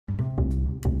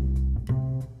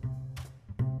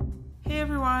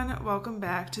everyone, welcome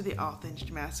back to the All Things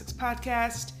Gymnastics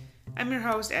podcast. I'm your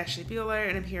host, Ashley Bueller,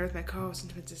 and I'm here with my co-host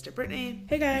and twin sister, Brittany.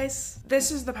 Hey guys!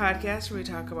 This is the podcast where we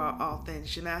talk about all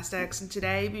things gymnastics, and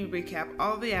today we recap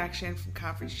all of the action from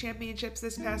conference championships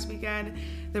this past weekend.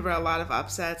 There were a lot of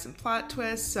upsets and plot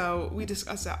twists, so we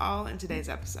discuss it all in today's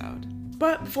episode.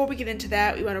 But before we get into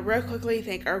that, we want to real quickly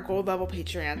thank our gold level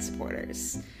Patreon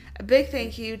supporters. A big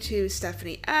thank you to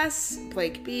Stephanie S.,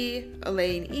 Blake B.,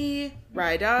 Elaine E.,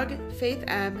 Rye Dog, Faith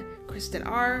M., Kristen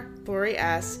R., Lori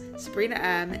S., Sabrina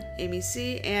M., Amy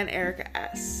C., and Erica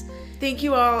S. Thank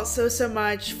you all so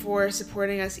much for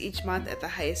supporting us each month at the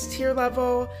highest tier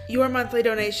level. Your monthly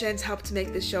donations help to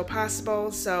make this show possible,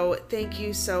 so thank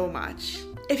you so much.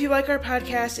 If you like our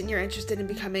podcast and you're interested in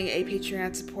becoming a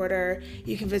Patreon supporter,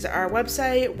 you can visit our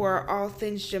website, we're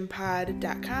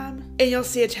allthingsgympod.com, and you'll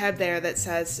see a tab there that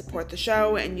says support the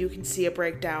show, and you can see a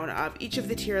breakdown of each of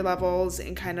the tier levels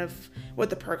and kind of what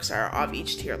the perks are of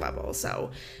each tier level.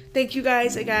 So thank you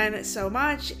guys again so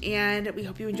much, and we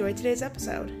hope you enjoyed today's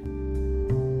episode.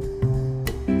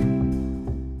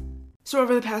 So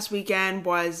over the past weekend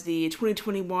was the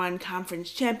 2021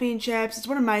 Conference Championships. It's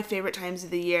one of my favorite times of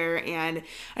the year, and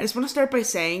I just want to start by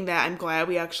saying that I'm glad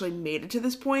we actually made it to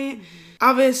this point. Mm-hmm.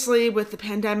 Obviously, with the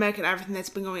pandemic and everything that's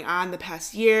been going on the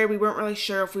past year, we weren't really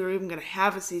sure if we were even going to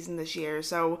have a season this year,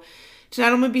 so to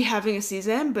not only be having a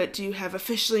season, but to have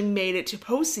officially made it to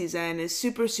postseason is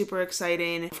super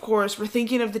exciting. Of course, we're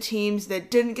thinking of the teams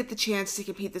that didn't get the chance to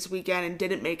compete this weekend and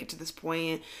didn't make it to this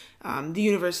point. The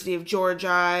University of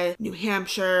Georgia, New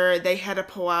Hampshire, they had to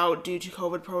pull out due to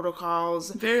COVID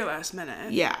protocols. Very last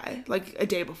minute. Yeah, like a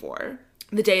day before.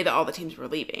 The day that all the teams were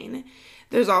leaving.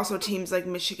 There's also teams like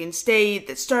Michigan State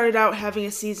that started out having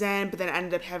a season, but then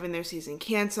ended up having their season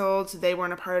canceled, so they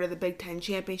weren't a part of the Big Ten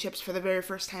championships for the very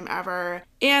first time ever.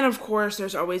 And of course,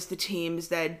 there's always the teams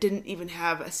that didn't even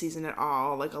have a season at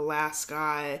all, like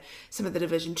Alaska, some of the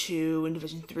Division II and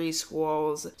Division III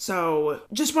schools. So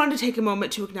just wanted to take a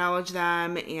moment to acknowledge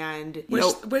them and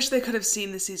wish they could have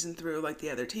seen the season through like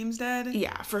the other teams did.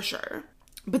 Yeah, for sure.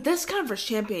 But this conference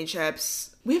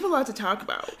championships, we have a lot to talk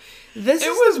about. It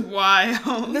was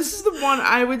wild. This is the one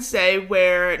I would say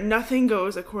where nothing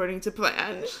goes according to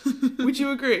plan. Would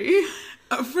you agree?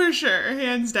 For sure,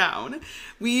 hands down.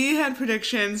 We had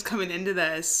predictions coming into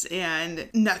this, and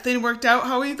nothing worked out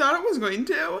how we thought it was going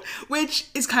to, which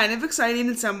is kind of exciting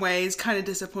in some ways, kind of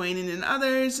disappointing in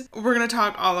others. We're going to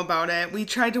talk all about it. We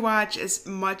tried to watch as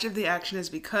much of the action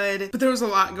as we could, but there was a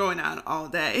lot going on all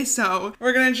day, so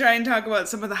we're going to try and talk about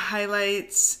some of the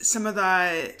highlights, some of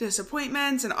the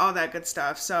disappointments, and all that good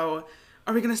stuff. So,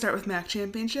 are we going to start with MAC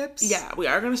Championships? Yeah, we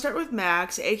are going to start with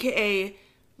MACs, aka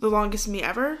the longest meet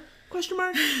ever? ?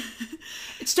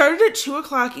 It started at 2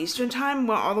 o'clock Eastern time,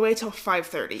 went all the way till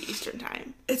 5:30 Eastern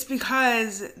time. It's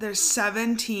because there's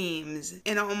 7 teams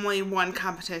in only one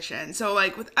competition. So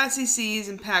like with SECs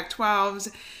and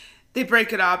Pac-12s, they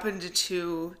break it up into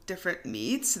 2 different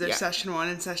meets. There's Session 1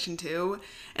 and Session 2.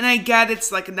 And I get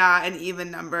it's like not an even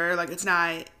number, like it's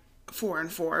not 4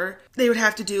 and 4. They would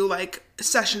have to do like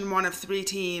Session 1 of 3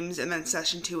 teams and then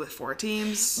Session 2 with 4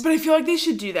 teams. But I feel like they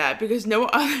should do that because no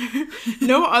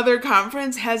other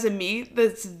conference has a meet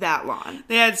that's that long.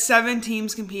 They had 7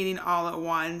 teams competing all at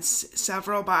once,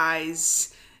 several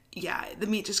byes. Yeah, the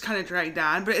meet just kind of dragged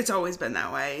on, but it's always been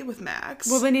that way with Max.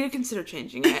 Well, they need to consider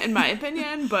changing it, in my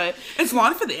opinion, but it's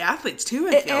long for the athletes too,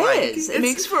 I feel like. It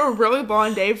makes for a really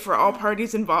long day for all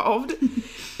parties involved.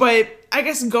 But I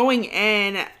guess going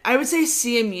in, I would say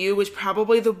CMU was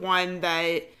probably the one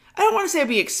that I don't want to say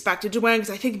we expected to win,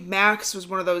 because I think Max was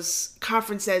one of those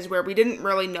conferences where we didn't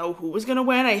really know who was going to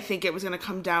win. I think it was going to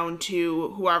come down to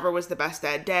whoever was the best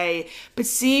that day. But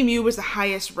CMU was the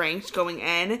highest ranked going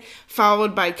in,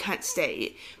 followed by Kent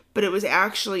State. But it was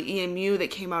actually EMU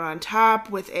that came out on top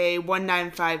with a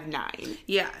 1959.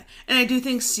 Yeah, and I do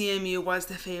think CMU was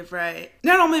the favorite,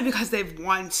 not only because they've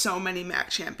won so many MAC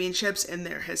championships in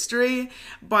their history,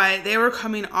 but they were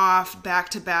coming off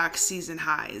back-to-back season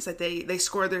highs. Like they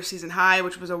scored their season high,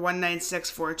 which was a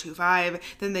 196425.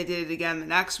 Then they did it again the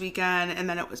next weekend, and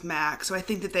then it was MAC. So I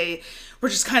think that they were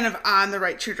just kind of on the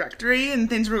right trajectory, and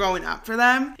things were going up for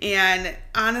them. And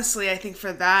honestly, I think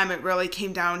for them, it really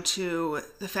came down to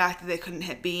the fact that they couldn't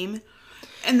hit beam.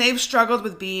 And they've struggled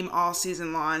with beam all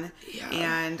season long. Yeah.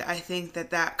 And I think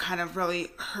that kind of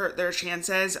really hurt their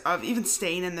chances of even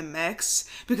staying in the mix.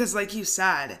 Because like you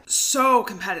said, so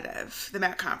competitive, the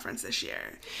MAC conference this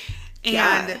year.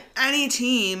 And any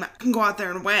team can go out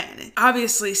there and win.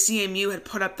 Obviously, CMU had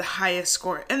put up the highest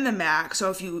score in the MAC.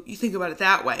 So if you think about it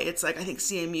that way, it's like I think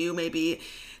CMU maybe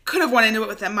could have went into it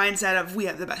with that mindset of we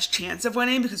have the best chance of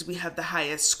winning because we have the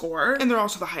highest score. And they're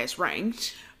also the highest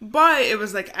ranked. But it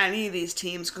was like any of these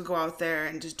teams could go out there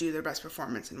and just do their best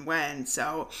performance and win.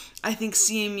 So I think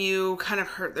CMU kind of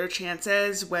hurt their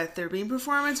chances with their beam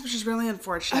performance, which is really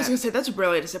unfortunate. I was going to say, that's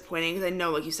really disappointing because I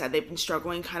know, like you said, they've been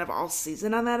struggling kind of all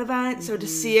season on that event. So to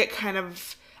see it kind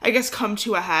of, I guess, come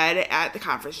to a head at the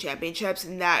conference championships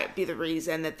and that be the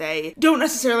reason that they don't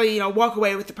necessarily, walk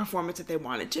away with the performance that they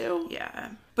wanted to. Yeah.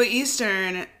 But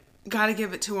Eastern, gotta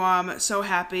give it to them. So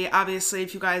happy. Obviously,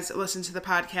 if you guys listen to the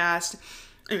podcast,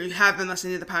 if you have been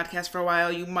listening to the podcast for a while,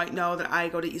 you might know that I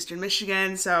go to Eastern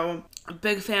Michigan, so a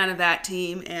big fan of that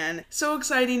team, and so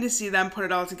exciting to see them put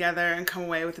it all together and come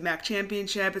away with the MAC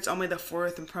championship. It's only the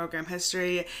 4th in program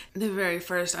history, the very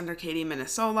first under Katie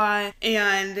Minnesota,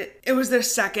 and it was their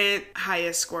second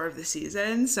highest score of the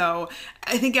season. So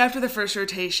I think after the first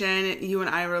rotation, you and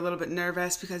I were a little bit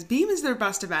nervous because beam is their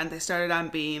best event. They started on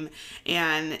beam,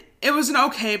 and it was an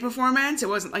okay performance. It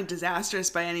wasn't like disastrous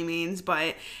by any means,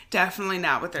 but definitely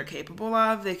not what they're capable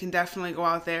of. They can definitely go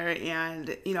out there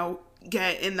and,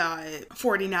 get in the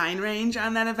 49 range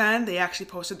on that event. They actually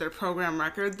posted their program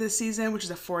record this season, which is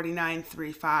a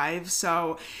 49.35.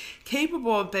 So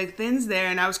capable of big things there.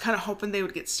 And I was kind of hoping they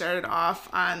would get started off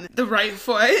on the right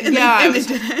foot. And yeah, they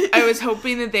didn't. I was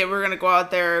hoping that they were going to go out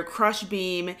there, crush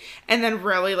beam, and then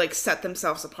really set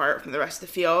themselves apart from the rest of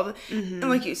the field. Mm-hmm. And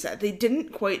like you said, they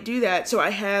didn't quite do that. So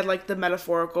I had the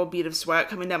metaphorical bead of sweat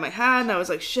coming down my head, and I was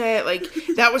like, shit,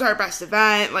 that was our best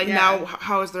event. Now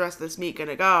how is the rest of this meet going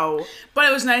to go? But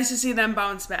it was nice to see them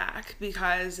bounce back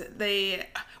because they,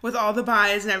 with all the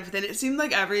buys and everything, it seemed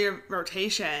like every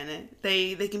rotation,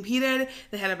 they competed,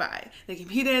 they had a buy. They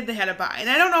competed, they had a buy. And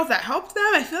I don't know if that helped them.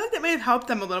 I feel like that may have helped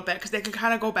them a little bit because they can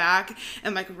kind of go back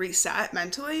and reset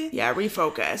mentally. Yeah,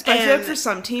 refocus. But I feel like for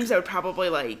some teams, that would probably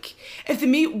if the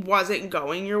meet wasn't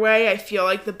going your way, I feel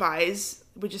like the buys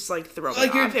would just throw me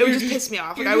off. It would just piss me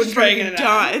off. I would be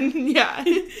done. Yeah.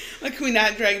 Can we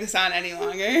not drag this on any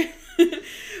longer?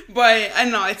 But I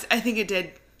don't know. I think it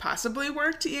did possibly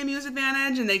work to EMU's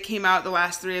advantage, and they came out the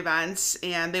last 3 events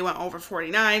and they went over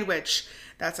 49, which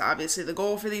that's obviously the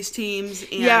goal for these teams.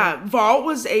 And yeah, vault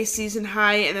was a season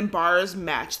high, and then bars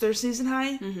matched their season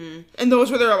high, and those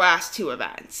were their last 2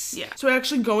 events. Yeah. So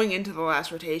actually going into the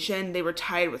last rotation, they were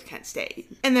tied with Kent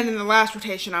State, and then in the last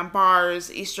rotation on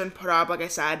bars, Eastern put up, like I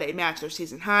said, they matched their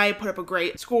season high, put up a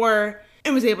great score,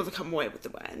 and was able to come away with the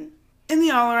win. And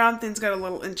the all-around things got a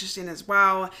little interesting as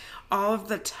well. All of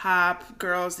the top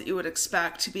girls that you would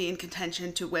expect to be in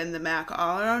contention to win the MAC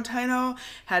all-around title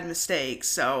had mistakes.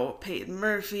 So Peyton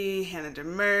Murphy, Hannah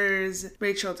Demers,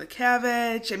 Rachel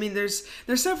DeCavich. I mean, there's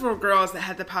several girls that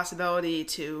had the possibility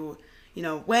to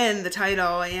win the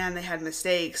title, and they had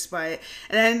mistakes, but it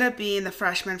ended up being the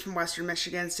freshman from Western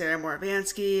Michigan, Sarah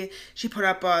Moravansky. She put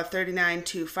up a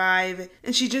 39.25,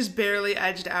 and she just barely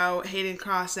edged out Hayden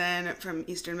Crossan from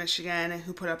Eastern Michigan,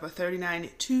 who put up a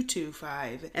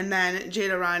 39.225, and then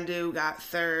Jada Rondu got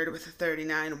third with a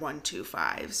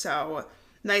 39.125, so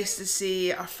nice to see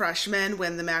a freshman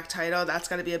win the MAC title. That's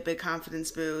got to be a big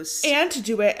confidence boost. And to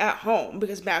do it at home,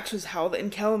 because MAC was held in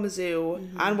Kalamazoo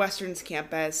on Western's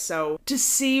campus. So to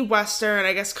see Western,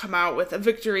 I guess, come out with a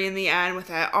victory in the end with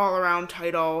that all-around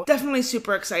title, definitely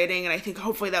super exciting. And I think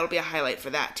hopefully that'll be a highlight for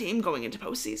that team going into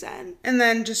postseason. And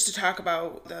then just to talk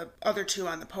about the other 2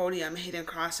 on the podium, Hayden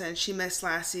Crossan, she missed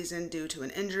last season due to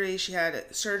an injury. She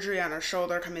had surgery on her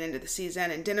shoulder coming into the season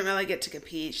and didn't really get to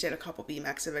compete. She had a couple beam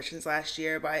exhibitions last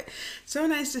year, but so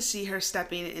nice to see her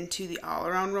stepping into the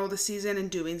all-around role this season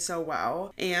and doing so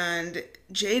well. And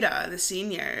Jada, the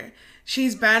senior,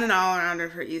 she's been an all-arounder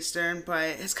for Eastern,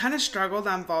 but has kind of struggled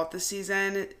on vault this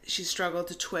season. She struggled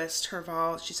to twist her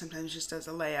vault. She sometimes just does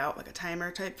a layout, like a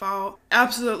timer type vault.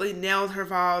 Absolutely nailed her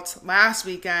vault last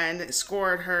weekend,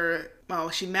 scored her,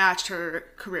 she matched her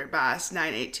career best,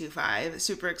 9.825.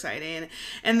 Super exciting.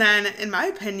 And then, in my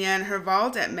opinion, her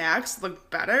vault at Max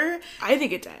looked better. I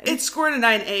think it did. It scored a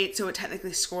 9.8, so it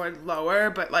technically scored lower,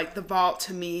 but the vault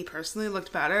to me personally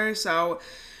looked better. So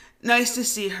nice to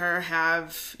see her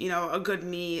have, a good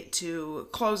meet to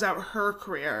close out her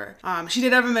career. She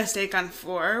did have a mistake on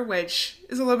floor, which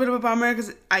is a little bit of a bummer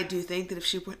because I do think that if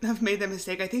she wouldn't have made that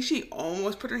mistake, I think she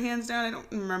almost put her hands down. I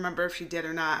don't remember if she did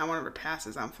or not on one of her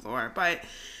passes on floor, but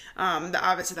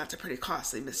Obviously, that's a pretty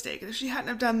costly mistake. And if she hadn't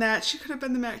have done that, she could have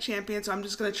been the MAC champion, so I'm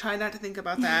just going to try not to think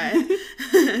about that.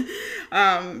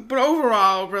 But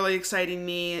overall, really exciting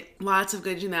meet. Lots of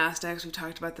good gymnastics. We've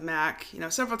talked about the MAC,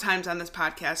 several times on this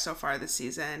podcast so far this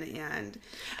season.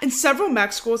 And several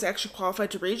MAC schools actually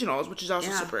qualified to regionals, which is also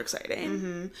super exciting.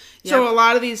 Mm-hmm. Yep. So a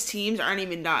lot of these teams aren't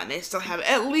even done. They still have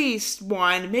at least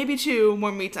one, maybe two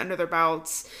more meets under their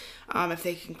belts if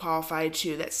they can qualify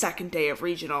to that second day of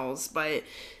regionals. But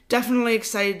definitely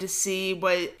excited to see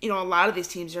what, a lot of these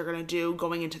teams are going to do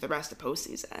going into the rest of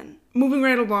postseason. Moving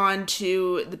right along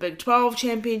to the Big 12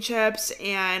 championships,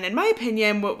 and in my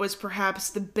opinion, what was perhaps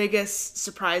the biggest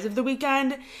surprise of the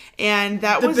weekend, and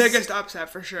that was the biggest upset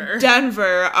for sure.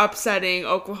 Denver upsetting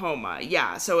Oklahoma.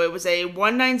 Yeah, so it was a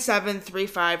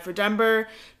 197-3-5 for Denver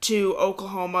to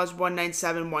Oklahoma's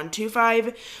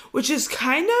 197-125, which is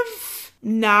kind of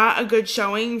not a good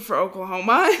showing for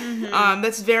Oklahoma. Mm-hmm.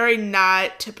 That's very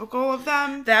not typical of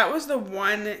them. That was the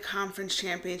one conference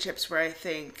championships where I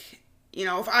think,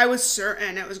 if I was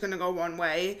certain it was going to go one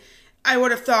way, I would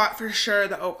have thought for sure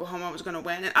that Oklahoma was going to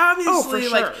win. And obviously,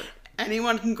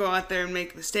 anyone can go out there and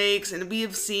make mistakes. And we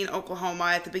have seen Oklahoma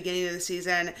at the beginning of the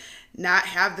season not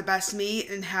have the best meet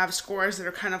and have scores that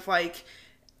are kind of like,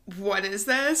 what is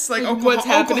this? Like,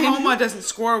 Oklahoma doesn't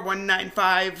score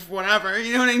 195, whatever.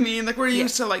 You know what I mean? Like, we're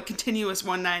used to, continuous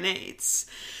 198s.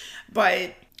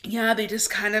 But, yeah, they just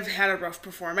kind of had a rough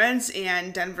performance,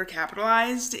 and Denver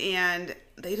capitalized, and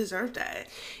they deserved it.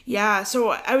 Yeah, so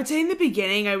I would say in the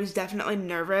beginning, I was definitely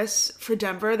nervous for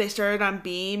Denver. They started on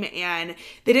beam, and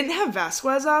they didn't have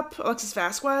Vasquez up, Alexis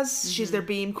Vasquez. Mm-hmm. She's their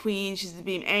beam queen. She's the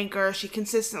beam anchor. She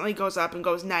consistently goes up and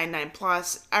goes 9-9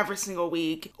 plus every single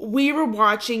week. We were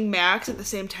watching Max at the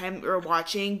same time we were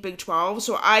watching Big 12,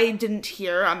 so I didn't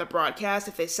hear on the broadcast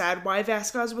if they said why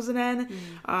Vasquez wasn't in.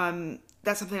 Mm-hmm.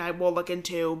 That's something I will look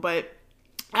into, but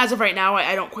as of right now,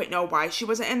 I don't quite know why she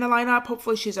wasn't in the lineup.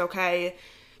 Hopefully she's okay.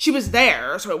 She was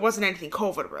there, so it wasn't anything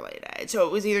COVID related. So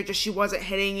it was either just she wasn't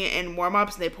hitting in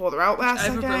warm-ups and they pulled her out last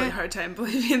second. I have a really hard time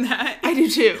believing that. I do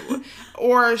too.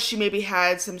 Or she maybe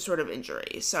had some sort of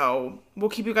injury. So we'll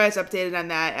keep you guys updated on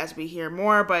that as we hear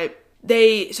more. But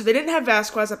they didn't have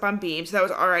Vasquez up on beam, so that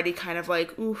was already kind of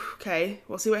like, ooh, okay,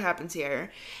 we'll see what happens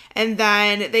here. And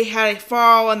then they had a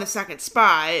fall in the second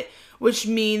spot, which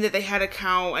mean that they had to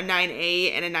count a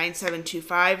 9-8 and a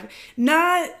 9-7-2-5.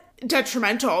 Not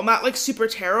detrimental, not super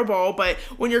terrible, but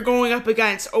when you're going up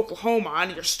against Oklahoma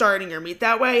and you're starting your meet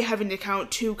that way, having to count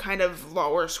two kind of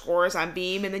lower scores on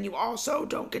beam, and then you also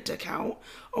don't get to count.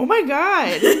 Oh my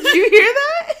god, did you hear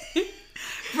that?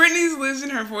 Brittany's losing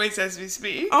her voice as we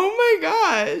speak. Oh my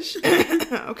gosh.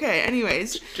 Okay,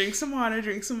 anyways. Drink some water.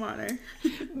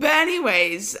 But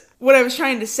anyways, what I was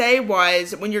trying to say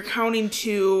was when you're counting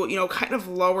to, kind of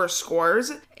lower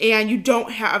scores and you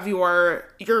don't have your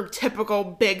typical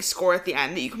big score at the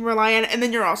end that you can rely on, and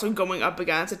then you're also going up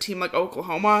against a team like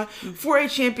Oklahoma for a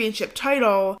championship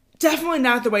title, definitely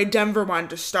not the way Denver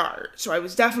wanted to start. So I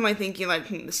was definitely thinking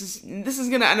this is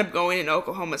going to end up going in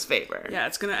Oklahoma's favor. Yeah,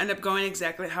 it's going to end up going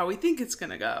exactly how we think it's going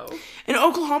to go. And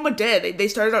Oklahoma did. They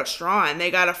started out strong.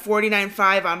 They got a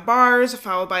 49-5 on bars,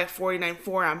 followed by a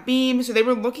 49-4 on beam. So they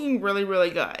were looking really, really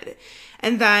good.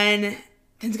 And then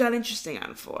things got interesting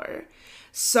on the floor.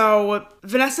 So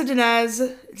Vanessa Diniz,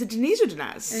 is it Diniz or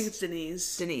Diniz? I think it's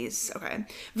Diniz. Diniz, okay.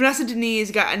 Vanessa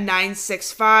Diniz got a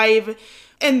 9.65.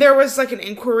 And there was an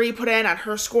inquiry put in on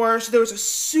her score, so there was a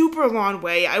super long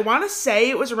wait. I want to say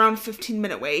it was around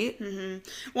 15-minute wait. Mm-hmm.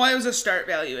 Well, it was a start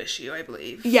value issue, I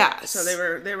believe. Yes. So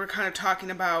they were kind of talking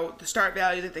about the start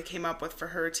value that they came up with for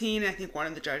her routine. I think one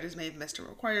of the judges may have missed a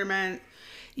requirement.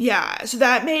 Yeah, so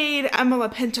that made Emma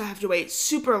LaPinta have to wait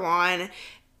super long.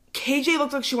 KJ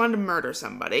looked like she wanted to murder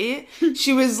somebody.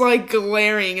 She was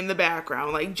glaring in the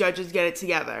background, judges get it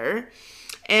together.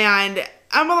 And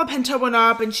Emma LaPinta went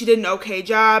up and she did an okay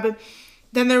job.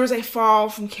 Then there was a fall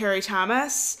from Carrie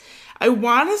Thomas. I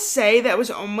want to say that was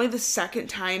only the second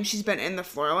time she's been in the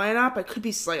floor lineup. I could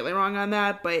be slightly wrong on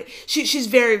that, but she's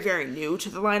very, very new to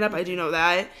the lineup. I do know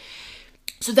that.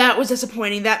 So that was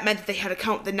disappointing. That meant that they had to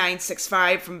count the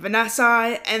 9.65 from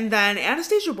Vanessa. And then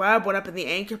Anastasia Webb went up in the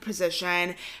anchor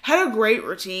position, had a great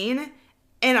routine.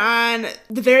 And on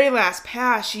the very last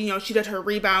pass, she did her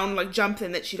rebound, jump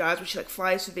thing that she does, where she,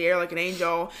 flies through the air like an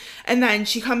angel. And then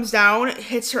she comes down,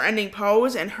 hits her ending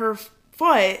pose, and her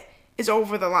foot is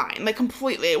over the line, like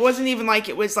completely. It wasn't even like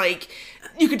it was like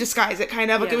you could disguise it, kind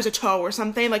of like it was a toe or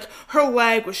something. Like her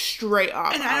leg was straight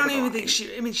up. And I don't even think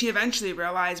she eventually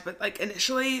realized, but like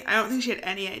initially, I don't think she had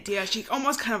any idea. She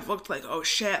almost kind of looked like, oh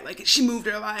shit, like she moved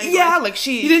her leg. Yeah,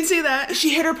 you didn't see that.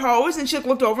 She hit her pose and she like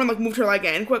looked over and like moved her leg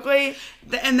in quickly.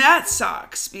 And that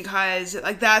sucks because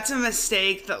like that's a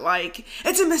mistake that like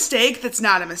it's a mistake that's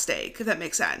not a mistake, if that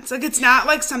makes sense. Like it's not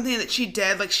like something that she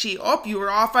did, like you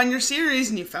were off on your series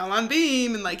and you fell on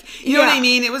beam and like you know what I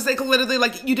mean? It was like literally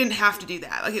like you didn't have to do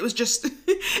that. Like it was just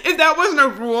if that wasn't a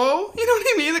rule, you know what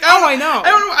I mean? Like I know. I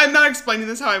don't know, I'm not explaining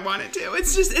this how I want it to.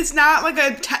 It's not like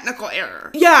a technical error.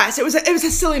 Yes, it was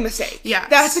a silly mistake. Yeah.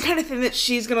 That's the kind of thing that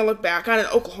she's gonna look back on and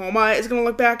Oklahoma is gonna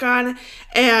look back on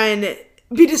and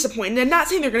be disappointed. And not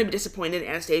saying they're going to be disappointed in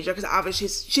Anastasia, because obviously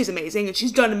she's amazing and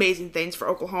she's done amazing things for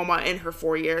Oklahoma in her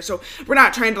 4 years. So we're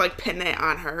not trying to like pin it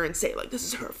on her and say like this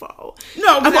is her fault.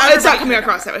 No, but it's not coming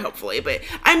across that way, hopefully. But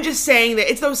I'm just saying that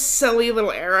it's those silly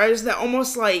little errors that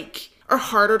almost like are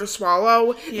harder to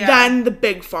swallow than the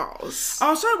big falls.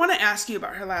 Also, I want to ask you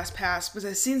about her last pass because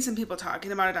I've seen some people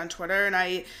talking about it on Twitter,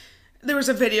 and there was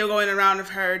a video going around of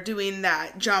her doing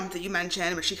that jump that you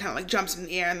mentioned where she kind of like jumps in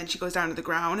the air and then she goes down to the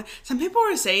ground. Some people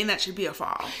were saying that should be a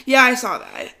fall. Yeah, I saw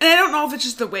that. And I don't know if it's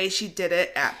just the way she did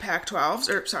it at Pac-12s,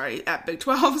 or sorry, at Big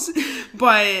 12s,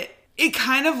 but it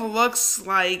kind of looks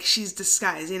like she's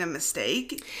disguising a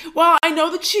mistake. Well, I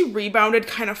know that she rebounded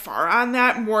kind of far on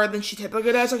that more than she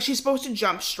typically does. Like, she's supposed to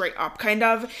jump straight up, kind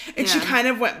of, and she kind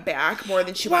of went back more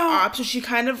than she went up. So she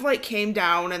kind of, like, came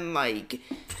down and, like,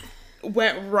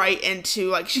 went right into,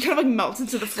 like, she kind of, like, melts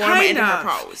into the floor and into her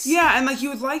pose. Yeah, and, like, you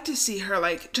would like to see her,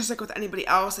 like, just like with anybody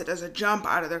else that does a jump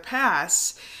out of their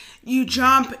pass, you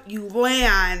jump, you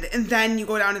land, and then you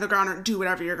go down to the ground and do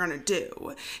whatever you're going to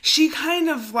do. She kind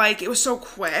of, like, it was so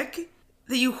quick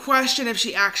that you question if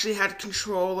she actually had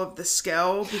control of the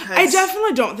skill, because I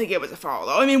definitely don't think it was a fall,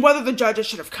 though. I mean, whether the judges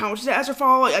should have counted it as a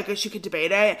fall, I guess you could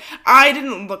debate it. I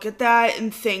didn't look at that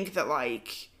and think that,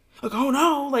 like, oh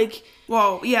no, like,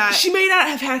 well, yeah. She may not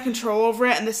have had control over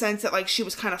it in the sense that, like, she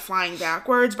was kind of flying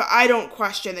backwards, but I don't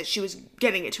question that she was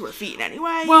getting it to her feet in any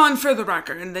way. Well, and for the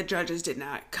record, and the judges did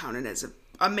not count it as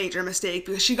a major mistake,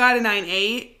 because she got a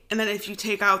 9.8, and then if you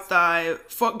take out the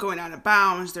foot going out of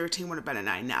bounds, the routine would have been a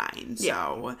 9.9.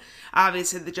 So,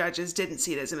 obviously, the judges didn't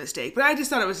see it as a mistake. But I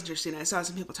just thought it was interesting. I saw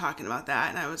some people talking about that,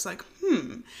 and I was like,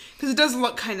 because it does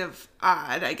look kind of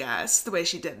odd, I guess, the way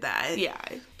she did that. Yeah.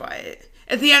 But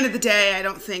at the end of the day, I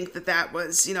don't think that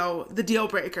was, you know, the deal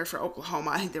breaker for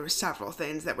Oklahoma. I think there were several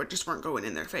things that just weren't going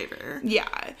in their favor. Yeah.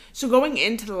 So going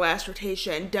into the last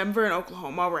rotation, Denver and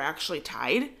Oklahoma were actually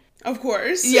tied. Of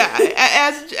course. Yeah,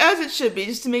 as it should be,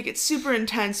 just to make it super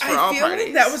intense for all parties. I feel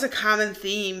like that was a common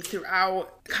theme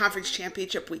throughout conference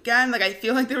championship weekend. Like, I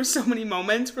feel like there were so many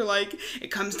moments where, like, it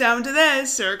comes down to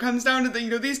this, or it comes down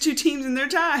to these two teams and they're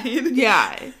tied.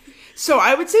 Yeah. So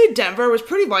I would say Denver was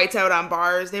pretty lights out on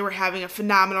bars. They were having a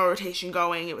phenomenal rotation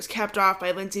going. It was capped off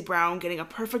by Lindsey Brown getting a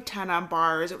perfect 10 on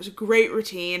bars. It was a great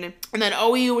routine. And then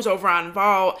OU was over on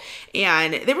vault,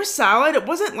 and they were solid. It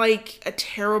wasn't like a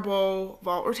terrible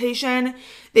vault rotation.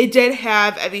 They did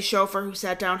have Evie Schofer, who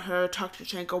sat down her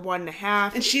Tokchenko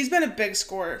 1.5. And she's been a big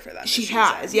scorer for them. She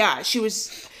has, yeah. She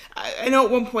was... I know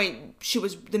at one point she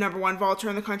was the number one vaulter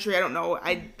in the country. I don't know.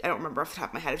 I don't remember off the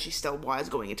top of my head if she still was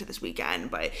going into this weekend,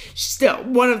 but she's still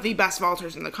one of the best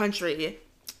vaulters in the country.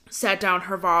 Sat down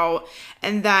her vault,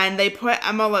 and then they put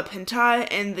Emma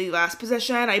LaPinta in the last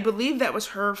position. I believe that was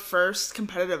her first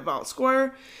competitive vault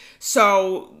score.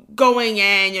 So going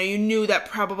in, you knew that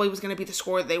probably was going to be the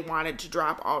score they wanted to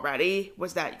drop already,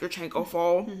 was that Yurchenko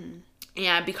full. Mm-hmm.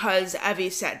 And because Evie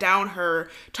sat down her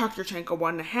Tokchenko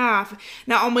 1.5,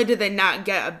 not only did they not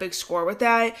get a big score with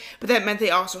that, but that meant they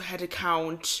also had to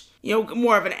count,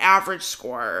 more of an average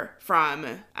score from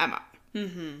Emma.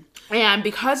 Mm-hmm. And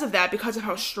because of that, because of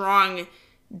how strong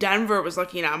Denver was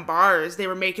looking on bars, they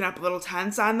were making up little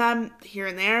tenths on them here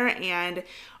and there, and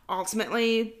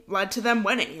ultimately led to them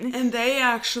winning. And they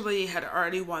actually had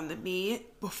already won the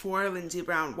meet before Lindsey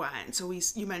Brown went. So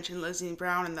you mentioned Lindsey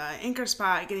Brown in the anchor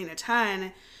spot getting a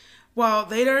 10. Well,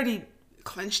 they'd already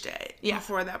clinched it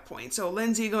before that point. So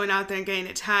Lindsey going out there and getting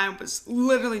a 10 was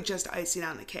literally just icing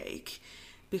on the cake,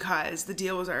 because the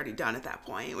deal was already done at that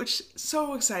point, which is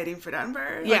so exciting for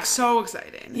Denver. Yeah. Like, so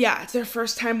exciting. Yeah, it's their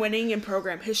first time winning in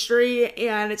program history,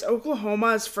 and it's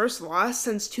Oklahoma's first loss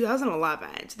since 2011.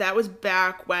 That was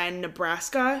back when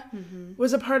Nebraska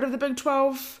was a part of the Big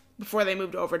 12 before they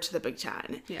moved over to the Big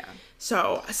 10. Yeah.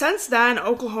 So, since then,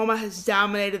 Oklahoma has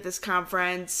dominated this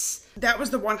conference. That was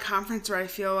the one conference where I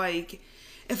feel like,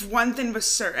 if one thing was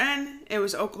certain, it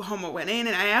was Oklahoma winning.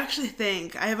 And I actually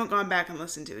think, I haven't gone back and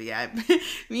listened to it yet, but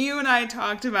you and I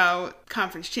talked about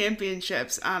conference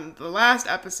championships on the last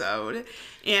episode.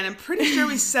 And I'm pretty sure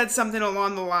we said something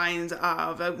along the lines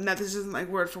of, now this isn't like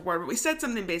word for word, but we said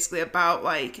something basically about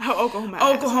like how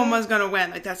Oklahoma's going to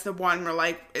win. Like that's the one where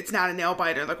like, it's not a nail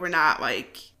biter. Like we're not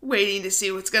like waiting to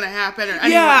see what's going to happen. Or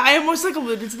I almost like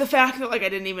alluded to the fact that like I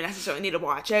didn't even necessarily need to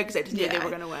watch it because I just knew they were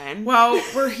going to win. Well,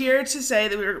 we're here to say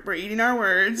that we're eating our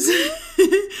words.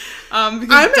 I'm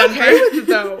okay with it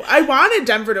though. I wanted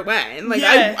Denver to win. Like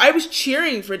I was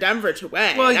cheering for Denver to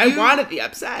win. Well, I wanted the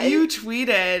upset. You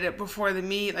tweeted before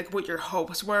the meet like what your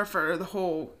hopes were for the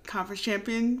whole conference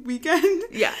champion weekend.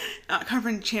 Yeah.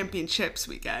 Conference championships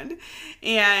weekend.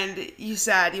 And you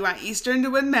said you want Eastern to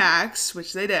win Max,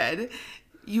 which they did.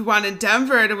 You wanted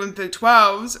Denver to win Big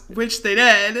 12s, which they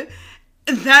did.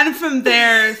 And then from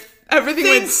there,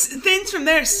 things from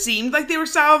there seemed like they were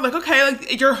solid. Like, okay,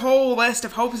 like your whole list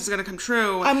of hopes is going to come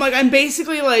true. I'm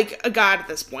basically like a god at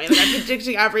this point. Like I'm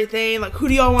predicting everything. Like, who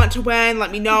do y'all want to win?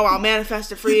 Let me know. I'll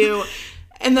manifest it for you.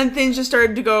 And then things just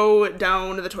started to go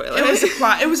down to the toilet.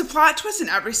 It was a plot twist in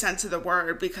every sense of the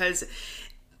word because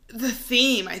the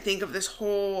theme, I think, of this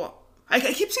whole... I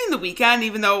keep saying the weekend,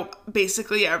 even though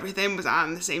basically everything was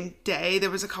on the same day. There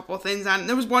was a couple of things on...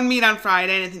 There was one meet on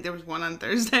Friday, and I think there was one on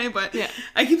Thursday, but yeah.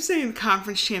 I keep saying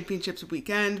conference championships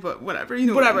weekend, but whatever. You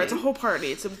know whatever, what I mean. It's a whole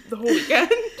party. It's the whole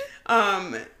weekend.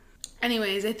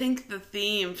 Anyways, I think the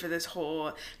theme for this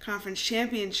whole conference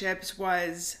championships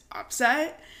was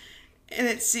upset, and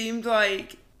it seemed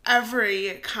like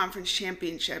every conference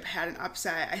championship had an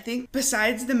upset. I think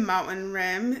besides the Mountain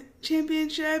Rim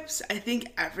championships, I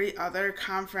think every other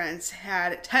conference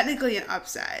had technically an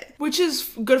upset. Which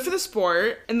is good for the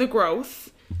sport and the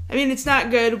growth. I mean, it's not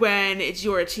good when it's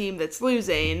your team that's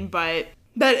losing, but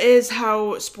that is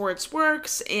how sports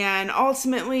works, and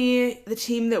ultimately the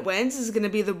team that wins is going to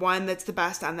be the one that's the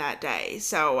best on that day.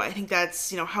 So I think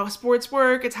that's, how sports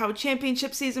work. It's how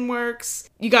championship season works.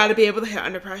 You got to be able to hit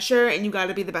under pressure, and you got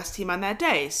to be the best team on that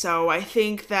day. So I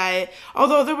think that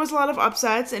although there was a lot of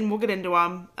upsets, and we'll get into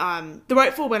them, the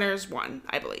rightful winners won,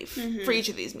 I believe, for each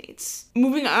of these meets.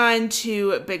 Moving on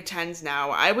to Big Tens now,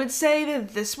 I would say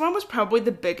that this one was probably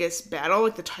the biggest battle,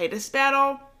 like the tightest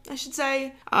battle, I should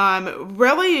say.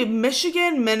 Really,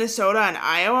 Michigan, Minnesota, and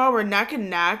Iowa were neck and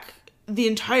neck the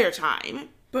entire time.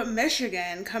 But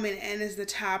Michigan, coming in as the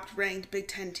top-ranked Big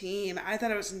Ten team, I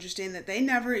thought it was interesting that they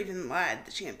never even led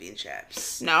the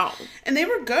championships. No. And they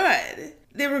were good.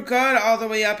 They were good all the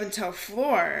way up until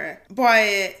floor,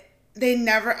 but they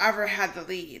never, ever had the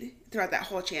lead throughout that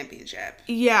whole championship.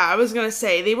 Yeah, I was going to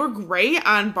say, they were great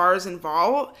on bars and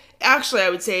vault. Actually, I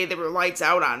would say they were lights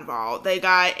out on vault. They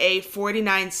got a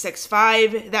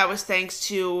 49.65. That was thanks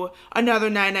to another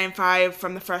 9.95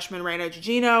 from the freshman Raina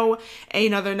Gugino,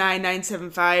 another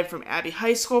 9.975 from Abbey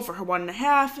High School for her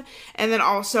 1.5, and then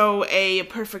also a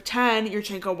perfect 10,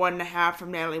 Yurchenko 1.5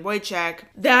 from Natalie Wojcik.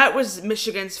 That was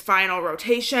Michigan's final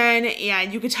rotation,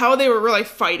 and you could tell they were really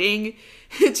fighting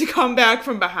to come back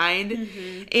from behind.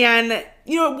 And,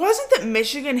 it wasn't that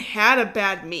Michigan had a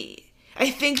bad meet. I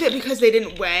think that because they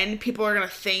didn't win, people are going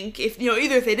to think,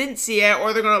 either if they didn't see it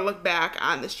or they're going to look back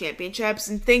on this championships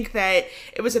and think that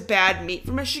it was a bad meet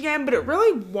for Michigan, but it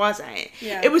really wasn't.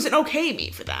 Yeah. It was an okay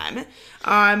meet for them.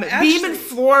 Beam and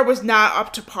floor was not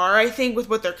up to par, I think, with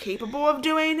what they're capable of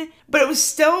doing, but it was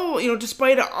still,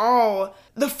 despite it all,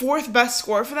 the fourth best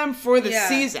score for them for the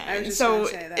season. So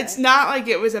it's not like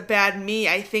it was a bad meet.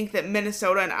 I think that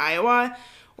Minnesota and Iowa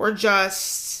were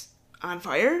just on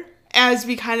fire, as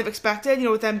we kind of expected,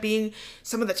 with them being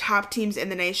some of the top teams in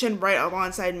the nation right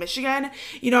alongside Michigan.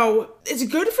 It's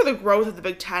good for the growth of the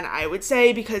Big Ten, I would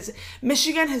say, because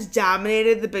Michigan has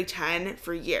dominated the Big Ten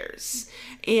for years.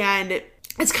 And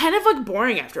it's kind of like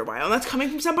boring after a while. And that's coming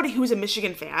from somebody who's a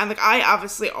Michigan fan. Like, I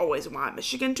obviously always want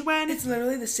Michigan to win. It's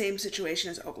literally the same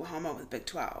situation as Oklahoma with Big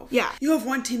 12. Yeah. You have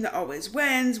one team that always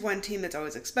wins, one team that's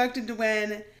always expected to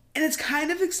win. And it's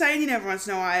kind of exciting every once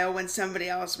in a while when somebody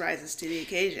else rises to the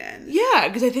occasion. Yeah,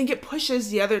 because I think it pushes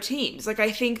the other teams. Like, I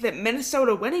think that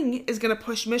Minnesota winning is going to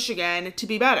push Michigan to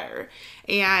be better.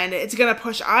 And it's going to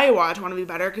push Iowa to want to be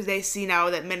better because they see now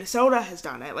that Minnesota has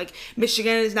done it. Like,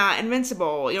 Michigan is not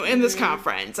invincible, in this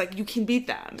conference. Like, you can beat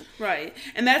them. Right.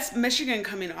 And that's Michigan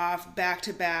coming off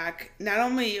back-to-back, not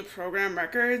only program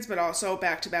records, but also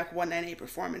back-to-back 198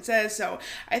 performances. So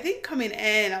I think coming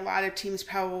in, a lot of teams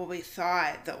probably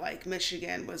thought that,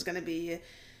 Michigan was going to be...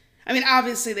 I mean,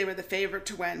 obviously they were the favorite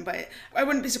to win, but I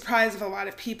wouldn't be surprised if a lot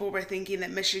of people were thinking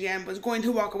that Michigan was going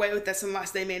to walk away with this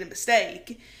unless they made a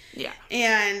mistake. Yeah.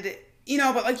 And,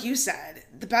 But like you said,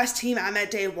 the best team on that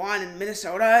day won in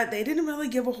Minnesota. They didn't really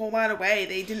give a whole lot away.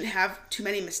 They didn't have too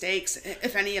many mistakes,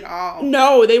 if any at all.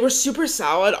 No, they were super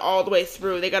solid all the way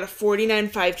through. They got a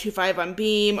 49.525 on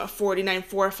beam, a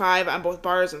 49.45 on both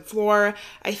bars and floor.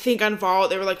 I think on vault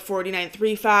they were like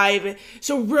 49.35.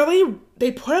 So really,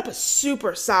 they put up a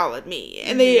super solid meet,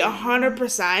 and they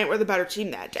 100% were the better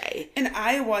team that day. And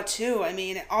Iowa, too. I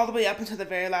mean, all the way up until the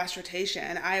very last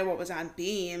rotation, Iowa was on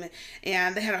beam,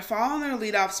 and they had a fall on their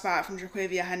leadoff spot from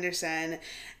Jaquavia Henderson,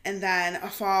 and then a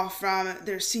fall from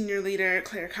their senior leader,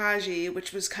 Claire Kaji,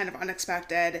 which was kind of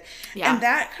unexpected. Yeah. And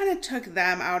that kind of took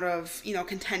them out of,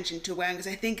 contention to win, because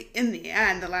I think in the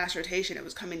end, the last rotation, it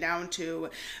was coming down to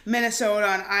Minnesota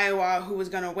and Iowa who was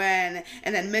going to win,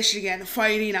 and then Michigan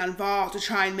fighting on vault to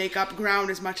try and make up ground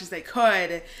as much as they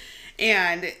could.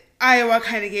 And Iowa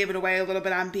kind of gave it away a little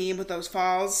bit on beam with those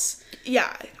falls.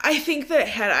 Yeah, I think that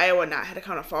had Iowa not had a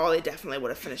count of fall, they definitely would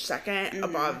have finished second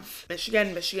above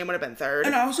Michigan. Michigan would have been third.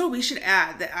 And also, we should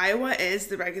add that Iowa is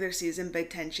the regular season Big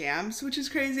Ten champs, which is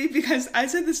crazy because I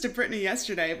said this to Brittany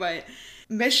yesterday, but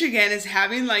Michigan is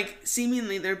having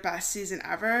seemingly their best season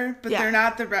ever, but they're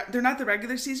not the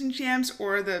regular season champs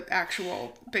or the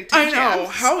actual Big Ten champs. I know.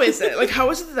 How is it?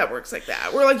 How is it that works like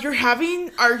that? Where you're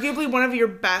having arguably one of your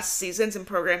best seasons in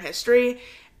program history,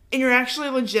 and you're actually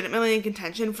legitimately in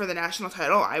contention for the national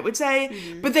title, I would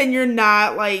say, but then you're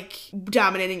not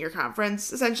dominating your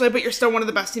conference essentially, but you're still one of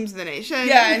the best teams in the nation.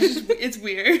 Yeah, it's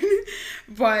weird,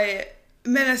 but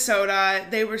Minnesota,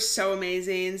 they were so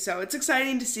amazing. So it's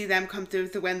exciting to see them come through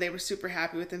with the win. They were super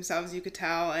happy with themselves, you could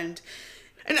tell. And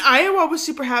Iowa was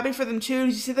super happy for them too.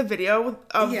 Did you see the video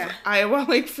of Iowa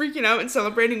freaking out and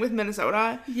celebrating with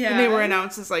Minnesota? Yeah. And they were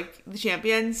announced as the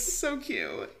champions. So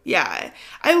cute. Yeah.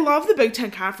 I love the Big Ten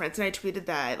Conference, and I tweeted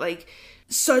that.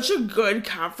 Such a good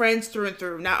conference through and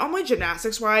through, not only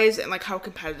gymnastics wise and how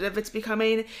competitive it's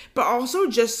becoming, but also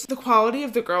just the quality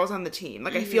of the girls on the team.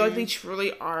 I feel like they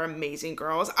truly are amazing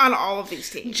girls on all of these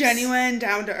teams. Genuine,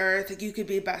 down to earth. You could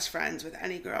be best friends with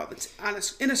any girl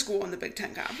that's in a school in the Big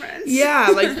Ten Conference.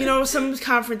 Yeah, some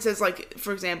conferences,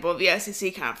 for example, the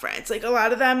SEC conference, a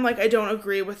lot of them, I don't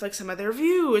agree with some of their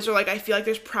views, or I feel like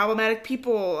there's problematic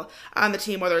people on the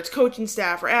team, whether it's coaching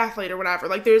staff or athlete or whatever.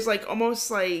 There's almost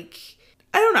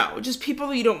I don't know, just people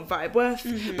that you don't vibe with.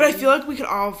 But I feel like we could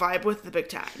all vibe with the Big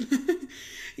Ten.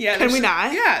 Yeah. Can we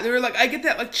not? Yeah, they were I get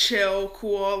that chill,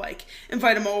 cool,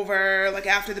 invite them over,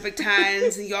 after the Big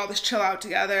Tens, and you all just chill out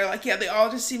together. Yeah, they all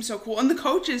just seem so cool. And the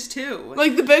coaches, too.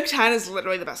 The Big Ten is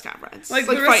literally the best conference.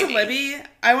 Larissa Libby,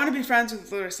 I want to be friends with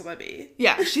Larissa Libby.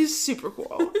 Yeah, she's super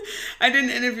cool. I did an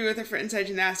interview with her for Inside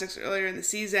Gymnastics earlier in the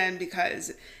season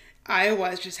because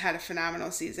Iowa's just had a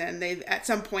phenomenal season. They've at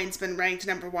some points been ranked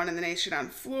number 1 in the nation on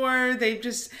floor. They've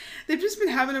just been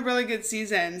having a really good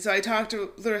season. So I talked to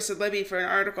Larissa Libby for an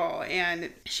article,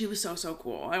 and she was so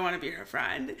cool. I want to be her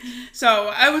friend.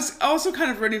 So I was also kind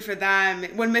of rooting for them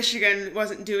when Michigan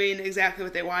wasn't doing exactly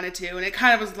what they wanted to, and it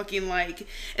kind of was looking like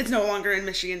it's no longer in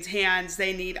Michigan's hands.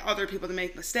 They need other people to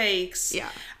make mistakes. Yeah.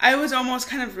 I was almost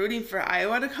kind of rooting for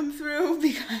Iowa to come through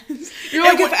because you're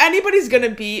if anybody's gonna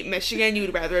beat Michigan,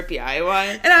 you'd rather it be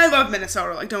Iowa. And I love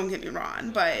Minnesota, don't get me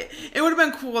wrong, but it would have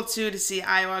been cool too to see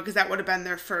Iowa because that would have been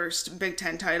their first Big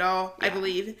Ten title, I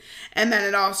believe. And then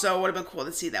it also would have been cool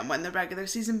to see them win the regular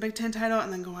season Big Ten title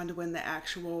and then go on to win the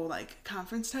actual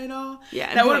conference title.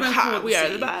 Yeah, that would have been cool. We are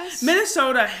the best.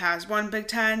 Minnesota has won Big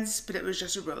Tens, but it was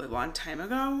just a really long time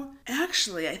ago.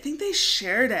 Actually, I think they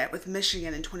shared it with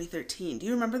Michigan in 2013. Do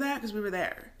you remember that? Because we were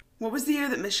there. What was the year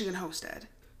that Michigan hosted?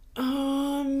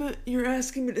 You're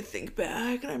asking me to think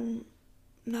back, and I'm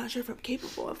not sure if I'm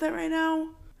capable of that right now.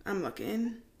 I'm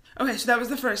looking. Okay, so that was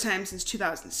the first time since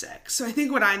 2006. So I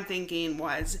think what I'm thinking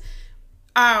was,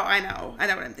 I know what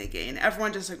I'm thinking.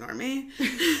 Everyone just ignore me.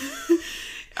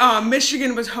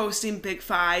 Michigan was hosting Big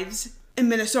Fives, and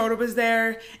Minnesota was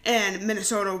there, and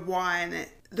Minnesota won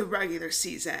the regular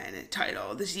season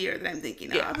title this year that I'm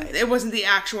thinking of. It wasn't the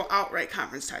actual outright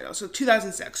conference title. So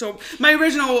 2006. So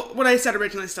what I said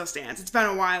originally still stands. It's been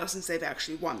a while since they've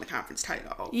actually won the conference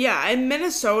title. Yeah, and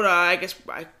Minnesota, I guess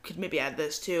I could maybe add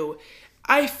this too.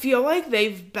 I feel like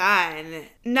they've been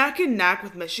neck and neck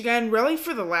with Michigan really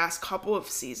for the last couple of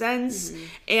seasons.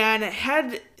 And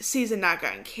had season not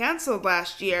gotten canceled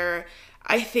last year,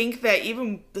 I think that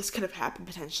even this could have happened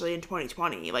potentially in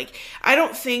 2020. I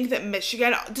don't think that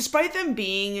Michigan, despite them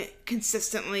being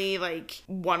consistently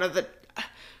one of the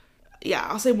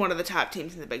top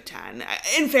teams in the Big Ten.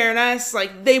 In fairness,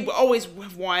 they always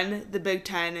have won the Big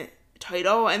Ten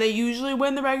title, and they usually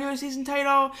win the regular season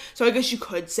title. So I guess you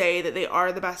could say that they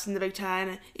are the best in the Big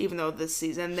Ten, even though this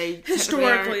season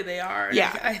historically they are.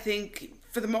 Yeah, I think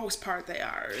for the most part, they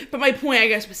are. But my point, I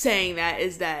guess, with saying that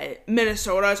is that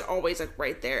Minnesota is always, like,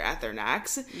 right there at their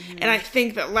necks. Mm-hmm. And I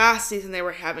think that last season they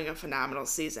were having a phenomenal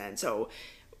season. So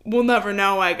we'll never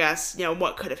know, I guess,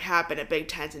 what could have happened at Big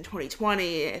Tens in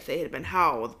 2020 if they had been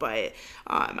held. But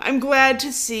I'm glad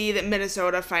to see that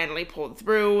Minnesota finally pulled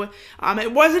through.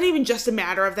 It wasn't even just a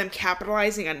matter of them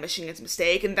capitalizing on Michigan's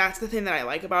mistake, and that's the thing that I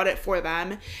like about it for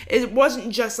them. It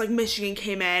wasn't just like Michigan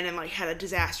came in and like had a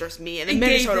disastrous meet, and then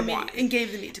Minnesota won. And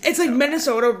gave the meet to Minnesota. It's like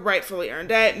Minnesota rightfully earned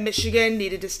it. Michigan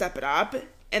needed to step it up.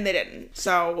 And they didn't,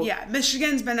 so... Yeah,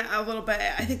 Michigan's been a little bit...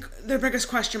 I think their biggest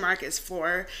question mark is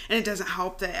floor, and it doesn't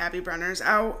help that Abby Brenner's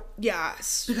out.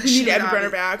 Yes. We need Abby Brenner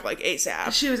back, like,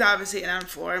 ASAP. She was obviously on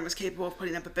floor and was capable of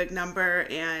putting up a big number,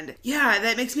 and yeah,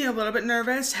 that makes me a little bit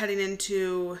nervous heading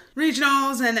into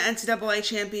regionals and NCAA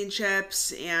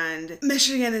championships, and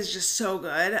Michigan is just so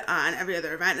good on every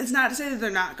other event. It's not to say that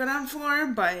they're not good on floor,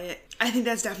 but... I think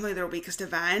that's definitely their weakest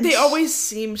event. They always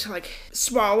seem to, like,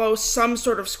 swallow some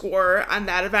sort of score on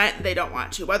that event they don't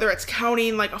want to. Whether it's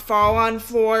counting, like, a fall on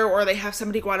floor, or they have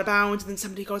somebody go out of bounds and then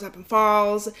somebody goes up and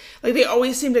falls. Like, they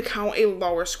always seem to count a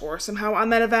lower score somehow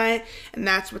on that event, and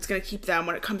that's what's going to keep them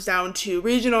when it comes down to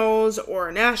regionals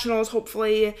or nationals,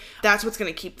 hopefully. That's what's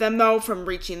going to keep them, though, from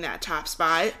reaching that top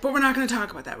spot. But we're not going to talk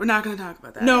about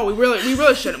that. No, we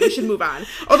really shouldn't. We should move on.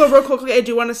 Although, real quickly, I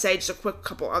do want to say just a quick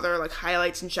couple other, like,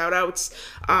 highlights and shout-outs.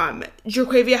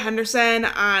 Jerquavia Henderson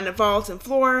on vault and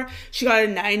floor. She got a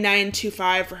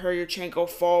 9.925 for her Yurchenko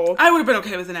full. I would have been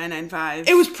okay with a 9.95.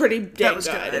 It was pretty dang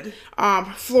good.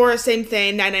 Floor, same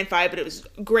thing, 9.95, but it was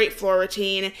great floor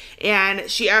routine.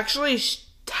 And she actually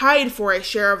tied for a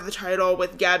share of the title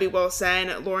with Gabby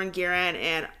Wilson, Lauren Guerin,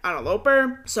 and Anna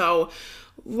Loper. So...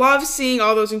 love seeing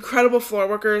all those incredible floor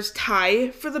workers tie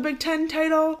for the Big Ten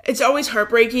title. It's always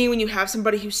heartbreaking when you have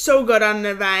somebody who's so good on an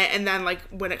event and then, like,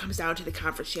 when it comes down to the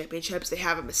conference championships, they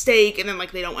have a mistake and then,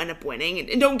 like, they don't end up winning and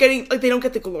they don't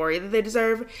get the glory that they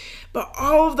deserve. But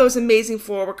all of those amazing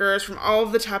floor workers from all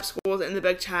of the top schools in the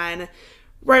Big Ten,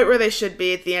 right where they should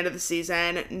be at the end of the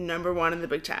season, number one in the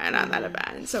Big Ten on that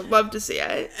event. So love to see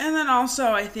it. And then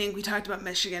also, I think we talked about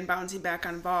Michigan bouncing back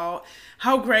on vault.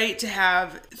 How great to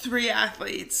have three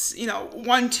athletes,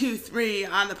 1, 2, 3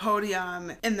 on the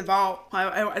podium in the vault. Well,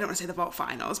 I don't want to say the vault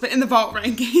finals, but in the vault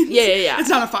rankings. Yeah. It's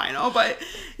not a final, but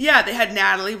yeah, they had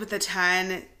Natalie with the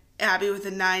 10, Abby with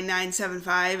the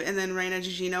 9.975, and then Reina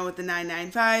Gugino with the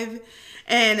 9.95.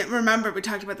 And remember, we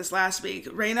talked about this last week.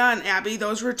 Reina and Abby,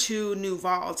 those were two new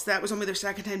vaults. That was only their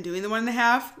second time doing the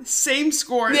 1.5. Same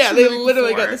scores. Yeah, they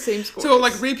literally got the same scores. So,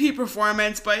 like, repeat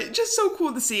performance, but just so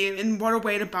cool to see, and what a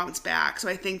way to bounce back. So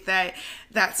I think that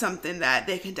that's something that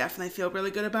they can definitely feel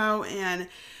really good about, and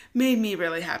made me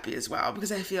really happy as well,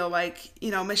 because I feel like,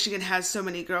 Michigan has so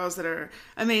many girls that are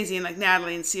amazing, like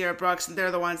Natalie and Sierra Brooks, and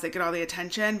they're the ones that get all the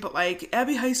attention, but, like,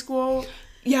 Abby High School...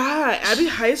 Yeah, Abby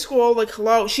High School, like,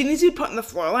 hello. She needs to be put in the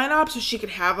floor lineup so she can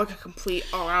have, like, a complete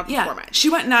all-around performance.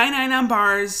 She went 9.9 on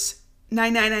bars,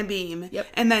 9.9 on beam, yep,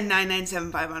 and then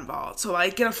 9.975 on vault. So,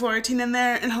 like, get a floor routine in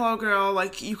there, and hello, girl,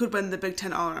 like, you could win the Big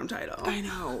Ten all-around title. I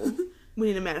know. We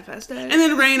need to manifest it. And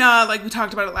then Reina, like, we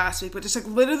talked about it last week, but just, like,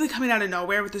 literally coming out of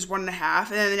nowhere with this 1.5,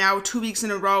 and then now 2 weeks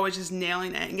in a row is just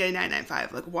nailing it and getting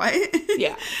 9.95. Like, what?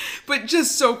 Yeah. But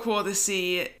just so cool to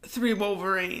see three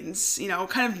Wolverines,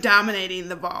 kind of dominating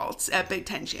the vaults at Big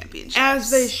Ten championships. As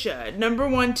they should. Number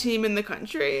one team in the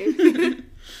country.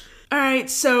 All right,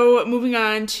 so moving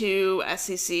on to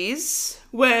SECs,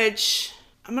 which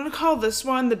I'm going to call this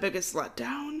one the biggest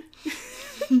letdown.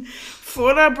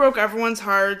 Florida broke everyone's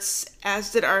hearts,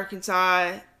 as did Arkansas.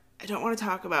 I don't want to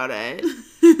talk about it.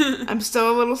 I'm still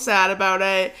a little sad about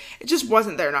it. It just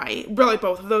wasn't their night. Really,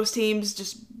 both of those teams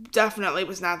just definitely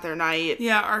was not their night.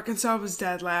 Yeah, Arkansas was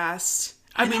dead last.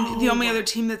 I mean, the only other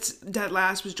team that's dead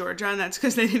last was Georgia, and that's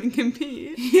because they didn't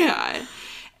compete. Yeah.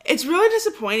 It's really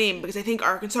disappointing because I think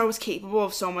Arkansas was capable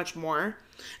of so much more.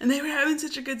 And they were having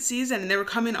such a good season, and they were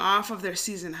coming off of their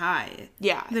season high.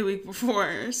 Yeah. The week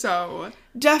before, so...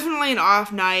 Definitely an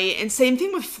off night, and same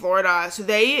thing with Florida. So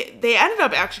they ended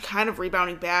up actually kind of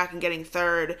rebounding back and getting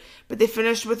third, but they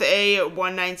finished with a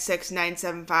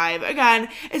 196.975. Again,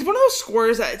 it's one of those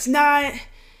scores that it's not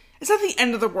the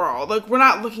end of the world. Like, we're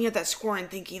not looking at that score and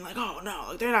thinking, like, oh, no,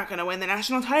 like, they're not going to win the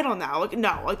national title now. Like,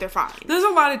 no, like, they're fine. There's a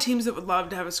lot of teams that would love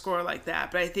to have a score like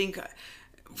that, but I think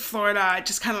Florida,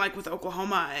 just kind of like with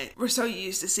Oklahoma, we're so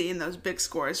used to seeing those big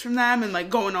scores from them and, like,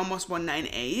 going almost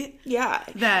 198. Yeah.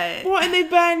 Well, and they've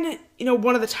been,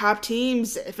 one of the top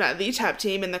teams, if not the top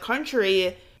team in the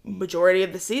country, majority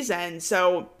of the season.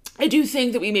 So I do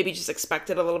think that we maybe just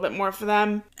expected a little bit more for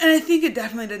them. And I think it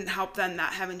definitely didn't help them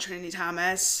not having Trinity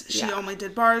Thomas. She only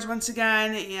did bars once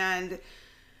again, and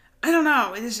I don't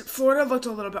know. Florida looked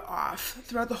a little bit off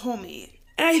throughout the whole meet.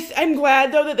 And I'm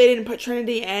glad, though, that they didn't put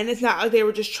Trinity in. It's not like they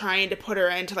were just trying to put her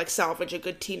in to, like, salvage a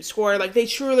good team score. Like, they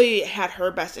truly had her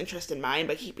best interest in mind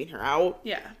by keeping her out.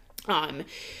 Yeah.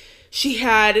 She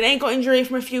had an ankle injury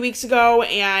from a few weeks ago,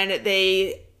 and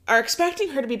they are expecting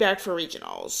her to be back for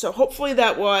regionals. So hopefully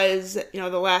that was, the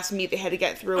last meet they had to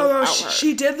get through without her.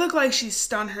 She did look like she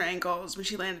stunned her ankles when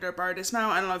she landed her bar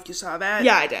dismount. I don't know if you saw that.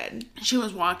 Yeah, I did. She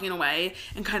was walking away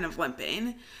and kind of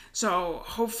limping. So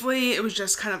hopefully it was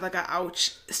just kind of like a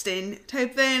ouch sting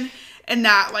type thing and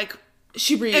not like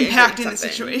she impacting the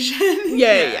situation.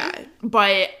 Yeah.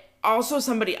 But also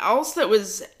somebody else that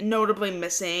was notably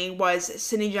missing was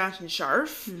Sydney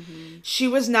Johnson-Sharf. Mm-hmm. She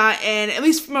was not in, at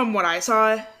least from what I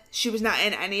saw, she was not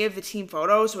in any of the team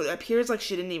photos, so it appears like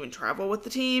she didn't even travel with the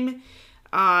team.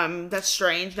 That's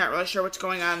strange. Not really sure what's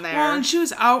going on there. Well, and she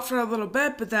was out for a little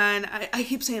bit, but then I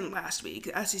keep saying last week.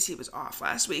 The SEC was off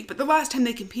last week, but the last time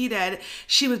they competed,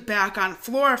 she was back on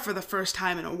floor for the first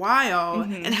time in a while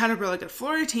and had a really good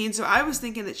floor routine. So I was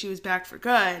thinking that she was back for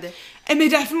good. And they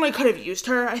definitely could have used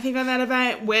her, I think, on that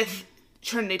event with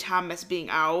Trinity Thomas being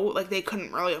out. Like, they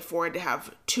couldn't really afford to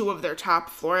have two of their top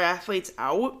floor athletes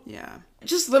out. Yeah.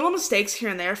 Just little mistakes here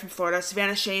and there from Florida.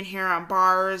 Savannah Shane here on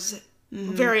bars.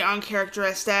 Mm-hmm. Very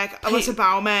uncharacteristic. Alyssa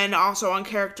Bauman, also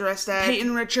uncharacteristic.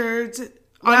 Peyton Richards,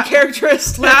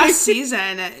 uncharacteristic. Last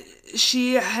season,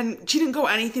 she didn't go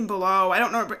anything below. I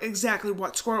don't know exactly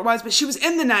what score it was, but she was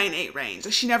in the 9-8 range.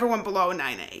 Like, she never went below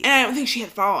 9-8. And I don't think she had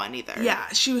fallen either. Yeah,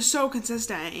 she was so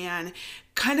consistent and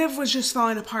kind of was just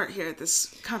falling apart here at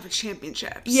this conference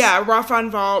championships. Yeah, rough on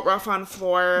vault, rough on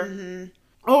floor. Mm-hmm.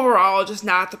 Overall, just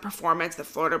not the performance that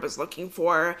Florida was looking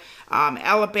for.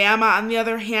 Alabama, on the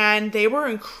other hand, they were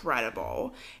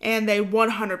incredible. And they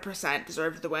 100%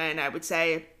 deserved the win, I would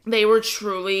say. They were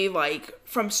truly, like,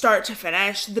 from start to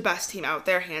finish, the best team out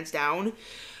there, hands down.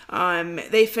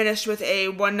 They finished with a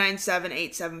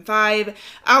 197.875.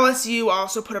 LSU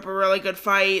also put up a really good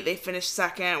fight. They finished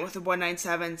second with a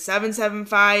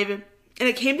 197.775. And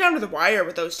it came down to the wire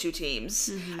with those two teams.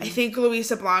 Mm-hmm. I think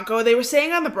Luisa Blanco, they were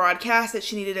saying on the broadcast that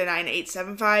she needed a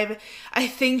 9.875. I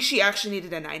think she actually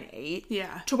needed a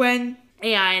 9.8 to win.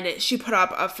 And she put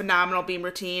up a phenomenal beam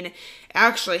routine.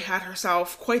 Actually had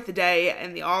herself quite the day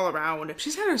in the all-around.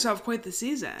 She's had herself quite the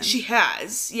season. She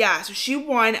has, yeah. So she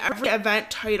won every event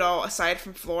title aside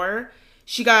from floor.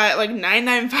 She got like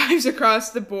 9.95s across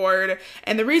the board.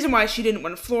 And the reason why she didn't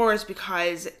win floor is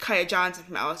because Kaya Johnson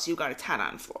from LSU got a 10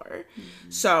 on floor. Mm-hmm.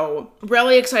 So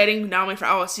really exciting, not only for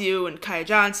LSU and Kaya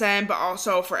Johnson, but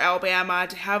also for Alabama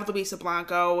to have Luisa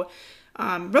Blanco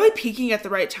really peaking at the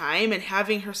right time and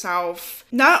having herself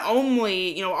not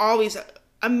only, all these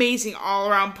amazing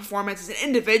all-around performances and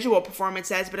individual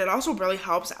performances, but it also really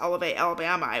helps elevate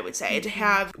Alabama, I would say, to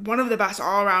have one of the best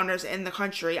all-arounders in the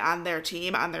country on their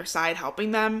team, on their side,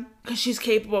 helping them, because she's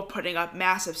capable of putting up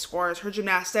massive scores. Her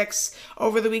gymnastics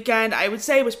over the weekend, I would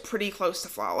say, was pretty close to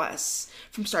flawless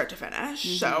from start to finish.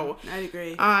 Mm-hmm. So I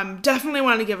agree. Definitely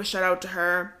want to give a shout out to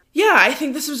her. Yeah, I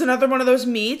think this was another one of those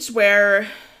meets where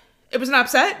it was an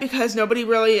upset because nobody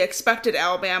really expected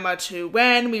Alabama to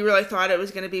win. We really thought it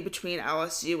was going to be between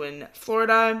LSU and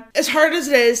Florida. As hard as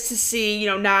it is to see,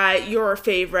 not your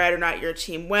favorite or not your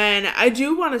team win, I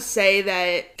do want to say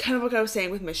that, kind of like I was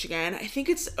saying with Michigan, I think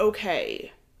it's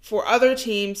okay for other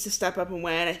teams to step up and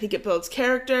win. I think it builds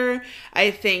character. I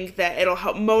think that it'll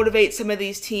help motivate some of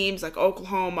these teams like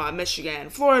Oklahoma, Michigan,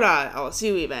 Florida,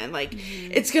 LSU even.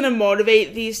 It's going to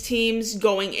motivate these teams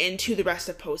going into the rest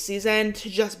of postseason to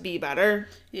just be better.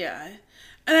 Yeah.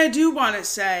 And I do want to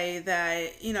say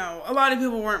that, a lot of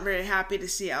people weren't very happy to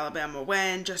see Alabama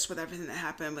win just with everything that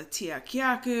happened with Tia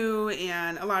Kiaku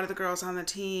and a lot of the girls on the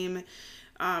team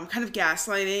kind of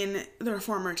gaslighting their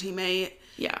former teammate.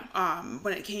 Yeah.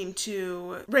 When it came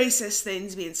to racist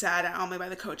things being said, not only by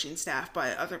the coaching staff,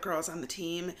 but other girls on the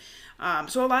team.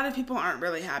 So a lot of people aren't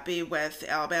really happy with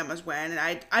Alabama's win.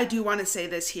 And I do want to say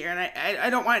this here, and I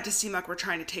don't want it to seem like we're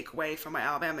trying to take away from what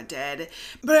Alabama did.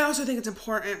 But I also think it's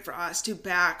important for us to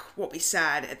back what we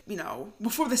said,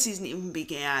 before the season even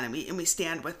began. And we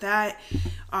stand with that,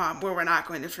 where we're not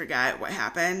going to forget what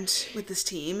happened with this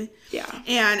team. Yeah.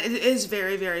 And it is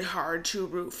very, very hard to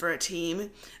root for a team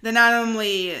that not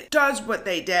only does what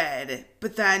they did,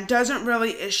 but then doesn't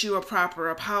really issue a proper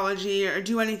apology or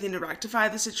do anything to rectify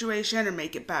the situation or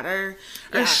make it better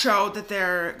or show that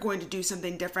they're going to do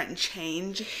something different and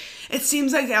change. It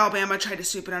seems like Alabama tried to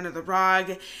sweep it under the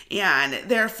rug, and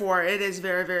therefore it is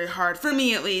very, very hard, for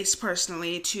me at least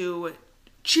personally, to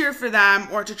cheer for them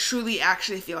or to truly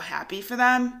actually feel happy for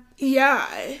them. Yeah,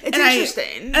 it's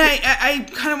interesting. I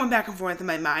kind of went back and forth in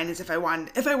my mind as if I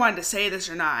wanted to say this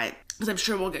or not, because I'm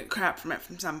sure we'll get crap from it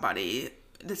from somebody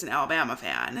that's an Alabama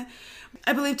fan.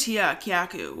 I believe Tia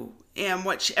Kyaku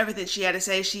and everything she had to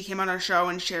say. She came on our show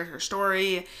and shared her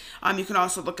story. You can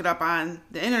also look it up on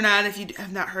the internet if you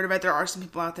have not heard of it. There are some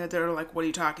people out there that are like, "What are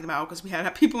you talking about?" Because we had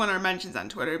people in our mentions on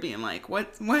Twitter being like,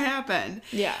 "What happened?"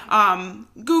 Yeah.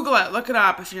 Google it, look it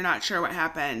up if you're not sure what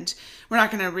happened. We're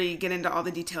not going to get into all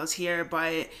the details here,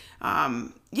 but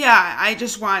I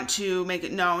just want to make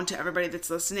it known to everybody that's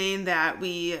listening that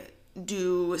we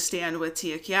do stand with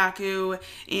Tia Kyaku,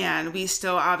 and we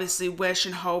still obviously wish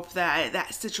and hope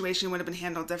that situation would have been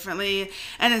handled differently.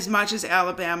 And as much as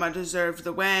Alabama deserved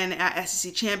the win at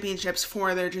SEC championships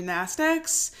for their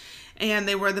gymnastics, and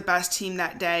they were the best team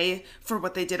that day for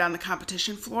what they did on the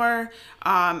competition floor,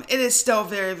 it is still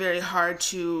very, very hard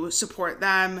to support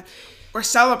them or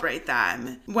celebrate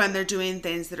them when they're doing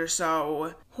things that are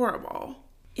so horrible.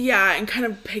 Yeah, and kind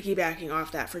of piggybacking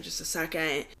off that for just a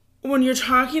second, when you're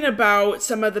talking about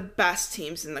some of the best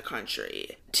teams in the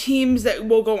country, teams that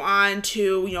will go on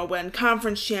to, win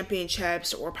conference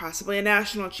championships or possibly a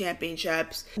national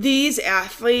championships, these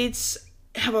athletes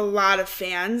have a lot of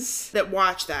fans that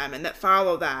watch them and that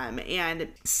follow them and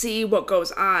see what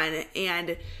goes on.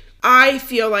 And I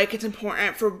feel like it's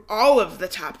important for all of the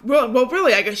top,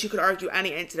 really, I guess you could argue any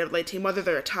NCAA team, whether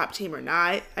they're a top team or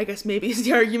not, I guess maybe is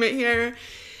the argument here.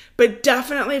 But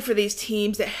definitely for these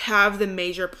teams that have the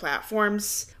major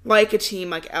platforms, like a team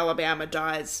like Alabama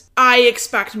does, I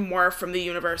expect more from the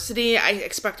university. I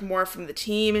expect more from the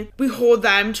team. We hold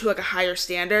them to like a higher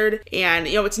standard. And,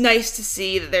 it's nice to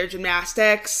see that their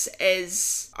gymnastics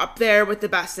is up there with the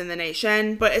best in the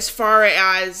nation. But as far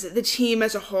as the team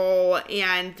as a whole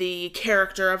and the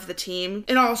character of the team,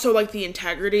 and also like the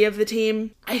integrity of the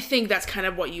team, I think that's kind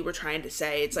of what you were trying to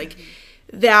say. It's like,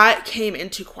 that came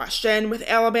into question with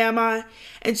Alabama.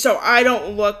 And so I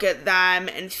don't look at them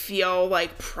and feel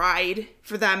like pride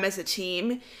for them as a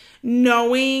team,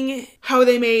 knowing how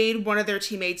they made one of their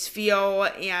teammates feel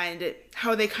and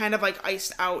how they kind of like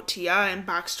iced out Tia and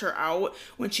boxed her out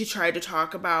when she tried to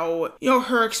talk about,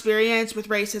 her experience with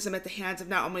racism at the hands of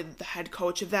not only the head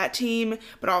coach of that team,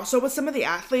 but also with some of the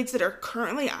athletes that are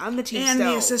currently on the team and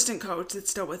still. The assistant coach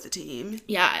that's still with the team.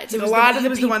 Yeah, it's like a lot of the people. He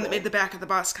was the one that made the back of the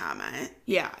bus comment.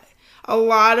 Yeah. A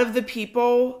lot of the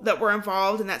people that were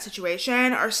involved in that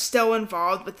situation are still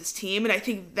involved with this team. And I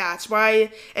think that's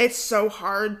why it's so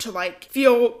hard to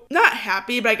feel not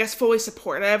happy, but I guess fully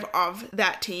supportive of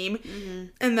that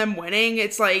team and them winning.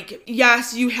 It's like,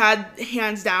 yes, you had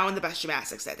hands down the best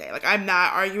gymnastics that day. I'm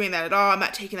not arguing that at all. I'm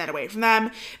not taking that away from them,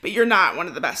 but you're not one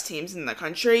of the best teams in the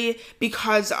country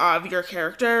because of your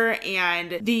character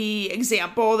and the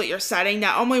example that you're setting,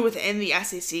 not only within the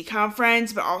SEC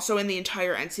conference, but also in the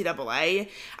entire NCAA.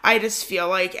 I just feel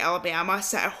like Alabama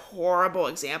set a horrible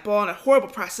example and a horrible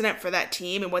precedent for that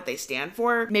team and what they stand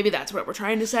for. Maybe that's what we're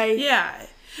trying to say. Yeah.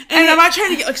 And I'm not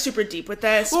trying to get super deep with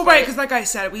this. Well, right, because like I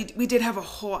said, we did have a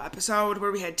whole episode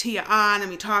where we had Tia on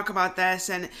and we talk about this,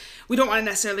 and we don't want to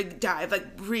necessarily dive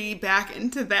back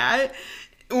into that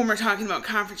when we're talking about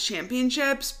conference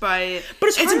championships, but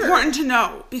it's important to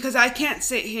know, because I can't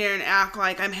sit here and act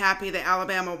like I'm happy that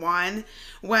Alabama won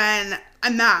when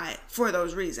I'm not, for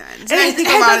those reasons. And I think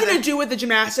it has nothing to do with the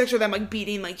gymnastics or them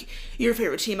beating your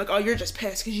favorite team. You're just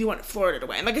pissed because you want Florida to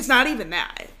win. It's not even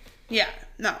that. Yeah.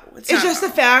 No, it's just the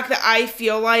fact that I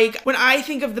feel like when I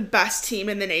think of the best team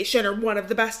in the nation or one of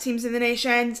the best teams in the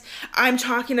nation, I'm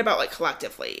talking about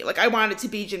collectively. I want it to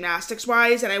be gymnastics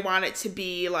wise, and I want it to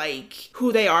be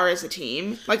who they are as a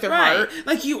team, their heart.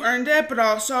 You earned it, but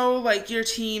also your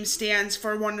team stands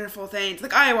for wonderful things.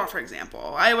 Iowa, for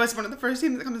example. Iowa's one of the first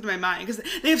teams that comes to my mind because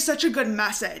they have such a good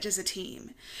message as a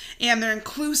team. And they're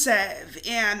inclusive,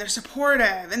 and they're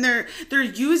supportive, and they're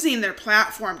using their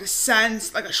platform to send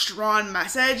a strong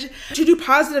message to do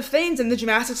positive things in the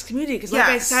gymnastics community. Because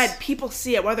I said, people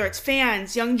see it, whether it's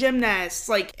fans, young gymnasts,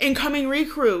 incoming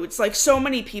recruits. So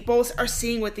many people are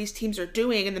seeing what these teams are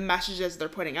doing and the messages they're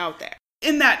putting out there.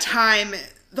 In that time,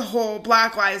 the whole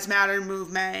Black Lives Matter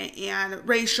movement and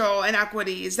racial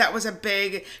inequities, that was a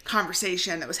big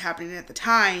conversation that was happening at the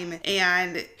time.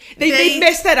 And they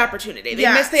missed that opportunity.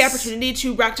 They missed the opportunity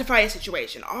to rectify a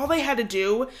situation. All they had to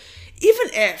do, even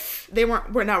if they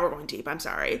weren't, now we're going deep, I'm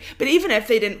sorry, but even if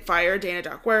they didn't fire Dana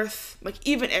Duckworth,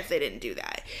 even if they didn't do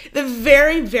that, the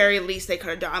very, very least they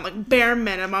could have done, bare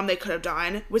minimum they could have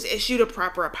done, was issued a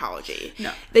proper apology.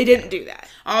 No. They didn't do that.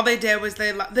 All they did was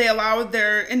they allowed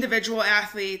their individual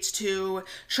athletes to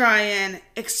try and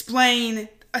explain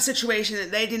a situation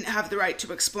that they didn't have the right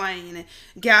to explain,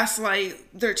 gaslight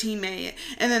their teammate,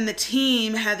 and then the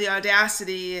team had the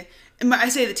audacity. And I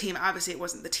say the team, obviously it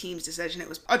wasn't the team's decision, it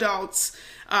was adults.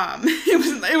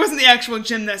 It wasn't the actual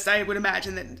gymnast, I would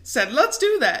imagine, that said, let's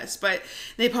do this. But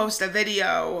they post a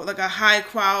video, like a high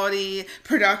quality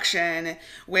production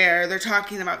where they're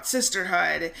talking about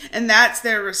sisterhood. And that's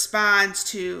their response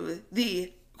to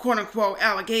the quote-unquote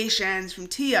allegations from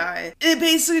Tia. It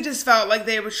basically just felt like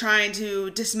they were trying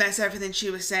to dismiss everything she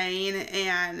was saying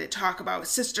and talk about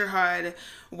sisterhood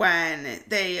when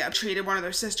they treated one of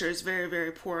their sisters very,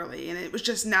 very poorly. And it was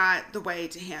just not the way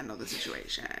to handle the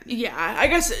situation. Yeah, I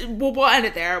guess we'll end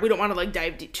it there. We don't want to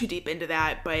dive too deep into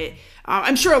that, but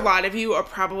I'm sure a lot of you are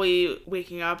probably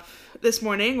waking up this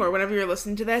morning or whenever you're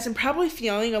listening to this and probably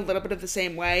feeling a little bit of the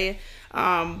same way.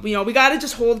 We got to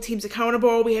just hold teams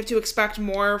accountable. We have to expect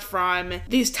more from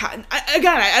these top. I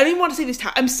don't even want to say these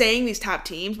top. I'm saying these top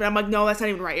teams, but I'm like, no, that's not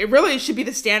even right. It really should be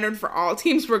the standard for all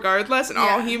teams, regardless, and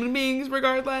all human beings,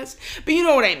 regardless. But you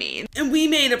know what I mean. And we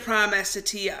made a promise to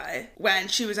Tia when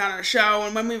she was on our show,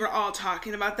 and when we were all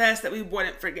talking about this, that we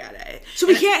wouldn't forget it. So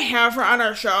we can't have her on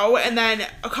our show, and then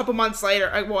a couple months later,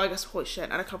 I guess, holy shit,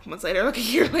 not a couple months later, like a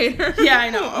year later. Yeah, I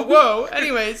know. Whoa.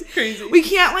 Anyways, crazy. We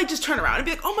can't just turn around and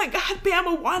be like, oh my god,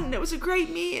 Bama won. It was a great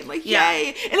meet.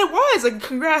 Yay. And it was.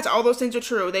 Congrats. All those things are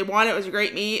true. They won. It was a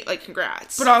great meet.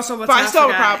 Congrats. But also, I still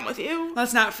have a problem with you.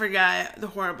 Let's not forget the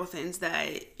horrible things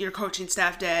that your coaching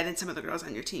staff did and some of the girls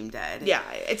on your team did. Yeah.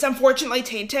 It's unfortunately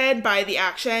tainted by the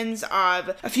actions of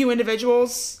a few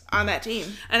individuals on that team.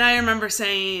 And I remember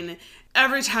saying,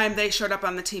 every time they showed up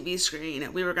on the TV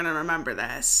screen, we were going to remember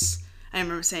this. I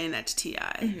remember saying that to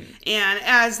T.I. Mm-hmm. And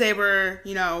as they were,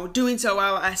 doing so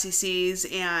well at SECs,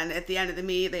 and at the end of the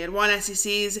meet, they had won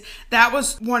SECs, that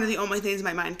was one of the only things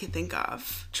my mind could think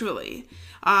of, truly.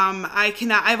 I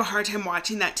have a hard time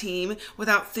watching that team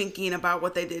without thinking about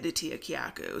what they did to Tia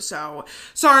Kyaku. So,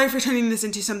 sorry for turning this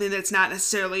into something that's not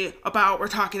necessarily about, we're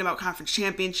talking about conference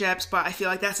championships, but I feel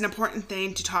like that's an important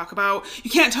thing to talk about. You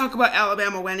can't talk about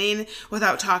Alabama winning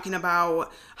without talking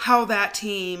about how that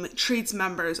team treats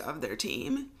members of their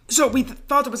team. So we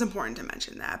thought it was important to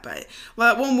mention that, but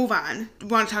we'll move on. You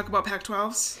want to talk about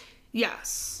Pac-12s?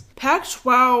 Yes.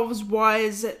 Pac-12s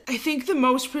was, I think, the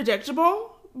most predictable,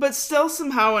 but still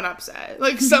somehow an upset.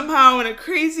 Somehow in a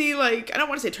crazy, I don't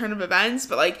want to say turn of events,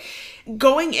 but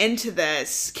going into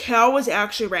this, Cal was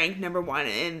actually ranked number 1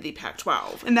 in the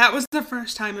Pac-12. And that was the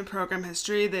first time in program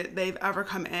history that they've ever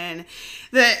come in.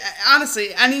 That,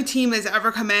 honestly, any team has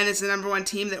ever come in as the number 1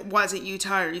 team that wasn't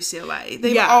Utah or UCLA.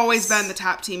 They've always been the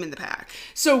top team in the Pac.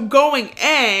 So going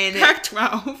in...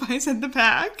 Pac-12. I said the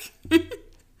Pac.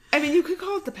 I mean, you could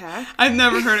call it the Pac. I've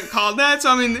never heard it called that, so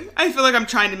I feel like I'm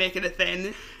trying to make it a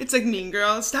thing. It's like Mean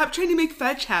Girls. Stop trying to make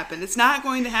fetch happen. It's not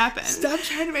going to happen. Stop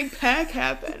trying to make Pac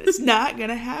happen. It's not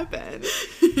gonna happen.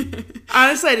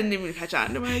 Honestly, I didn't even catch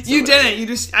on to it. You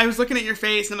didn't. I was looking at your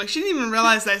face, and I'm like, she didn't even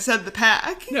realize that I said the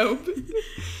Pac. Nope.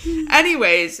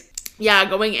 Anyways, yeah,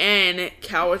 going in,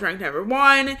 Cal was ranked number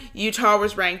 1. Utah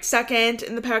was ranked 2nd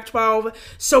in the Pac-12.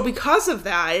 So because of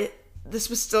that, this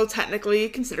was still technically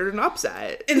considered an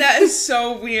upset. And that is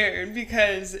so weird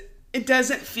because it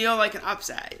doesn't feel like an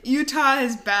upset. Utah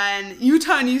and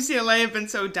UCLA have been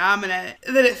so dominant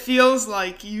that it feels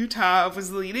like Utah was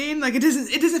leading. It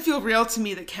doesn't feel real to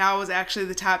me that Cal was actually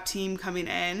the top team coming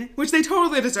in, which they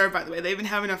totally deserve, by the way. They've been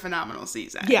having a phenomenal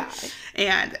season. Yeah.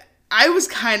 And I was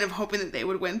kind of hoping that they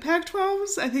would win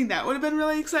Pac-12s. I think that would have been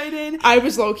really exciting. I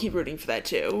was low-key rooting for that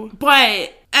too.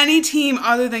 But any team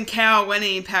other than Cal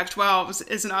winning Pac-12s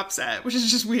is an upset, which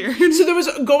is just weird.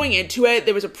 So going into it,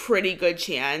 there was a pretty good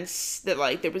chance that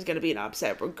there was going to be an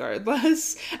upset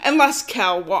regardless, unless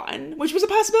Cal won, which was a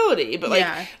possibility. But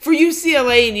for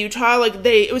UCLA and Utah,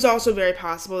 it was also very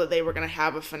possible that they were going to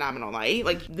have a phenomenal night,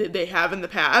 like they have in the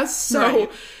past. So,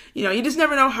 right. You just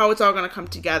never know how it's all going to come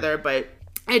together, but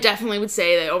I definitely would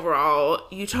say that overall,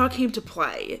 Utah came to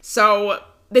play. So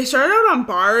they started out on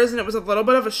bars, and it was a little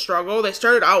bit of a struggle. They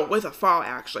started out with a fall,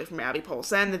 actually, from Abby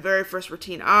Polson, the very first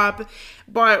routine up.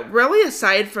 But really,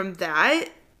 aside from that,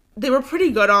 they were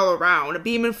pretty good all around. A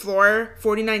beam and floor,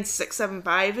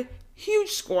 49.675,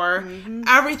 huge score. Mm-hmm.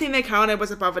 Everything they counted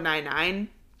was above a 9.9.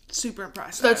 Super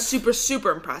impressive. So that's super,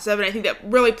 super impressive. And I think that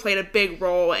really played a big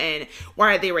role in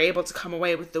why they were able to come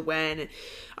away with the win.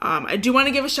 I do want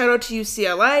to give a shout out to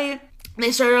UCLA.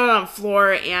 They started out on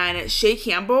floor, and Shea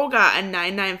Campbell got a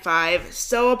 9.95.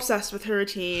 Still obsessed with her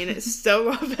routine. Still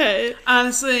love it.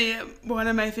 Honestly, one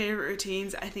of my favorite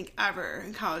routines, I think, ever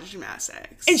in college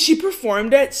gymnastics. And she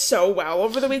performed it so well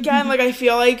over the weekend. Like, I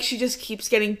feel like she just keeps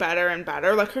getting better and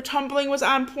better. Like, her tumbling was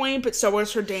on point, but so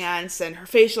was her dance and her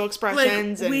facial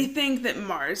expressions. Like, we think that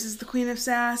Mars is the queen of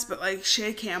sass, but, like,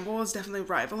 Shea Campbell is definitely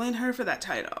rivaling her for that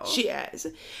title. She is.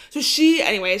 So she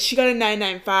got a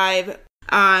 9.95.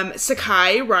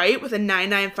 Sakai, right, with a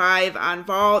 9.95 on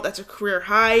vault. That's a career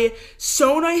high.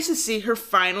 So nice to see her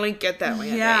finally get that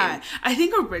landing. Yeah. I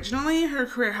think originally her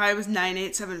career high was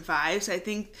 9.875, so I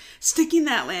think sticking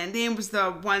that landing was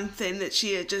the one thing that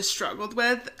she had just struggled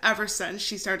with ever since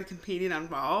she started competing on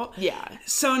vault. Yeah.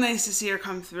 So nice to see her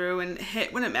come through and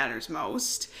hit when it matters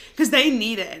most, because they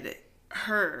needed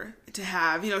her to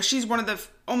have, she's one of the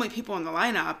only people in the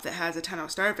lineup that has a 10-0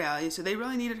 start value, so they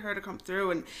really needed her to come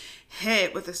through and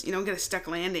hit with this, get a stuck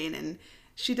landing, and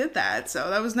she did that, so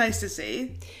that was nice to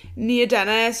see. Nia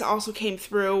Dennis also came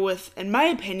through with, in my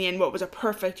opinion, what was a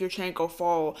perfect Yurchenko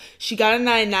full. She got a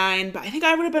 9.9, but I think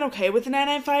I would have been okay with a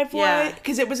 9.95 for it,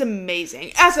 because it was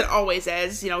amazing, as it always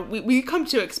is. We come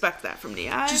to expect that from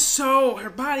Nia. Just so, her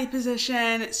body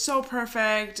position, so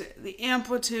perfect, the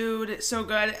amplitude, so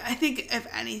good. I think, if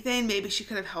anything, maybe she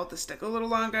could have held the stick a little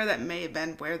longer. That may have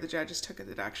been where the judges took a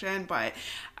deduction, but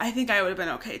I think I would have been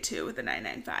okay, too, with the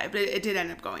 9.95, but it did end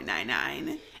up going 9.9.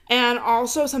 And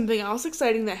also something else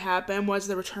exciting that happened was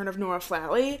the return of Nora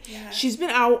Flatley. Yeah. She's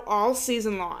been out all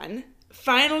season long.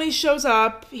 Finally shows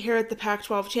up here at the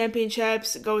Pac-12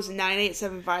 Championships, goes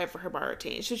 9.875 for her bar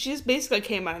routine. So she just basically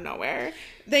came out of nowhere.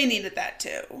 They needed that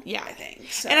too. Yeah. I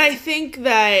think. So. And I think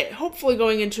that hopefully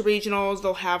going into regionals,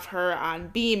 they'll have her on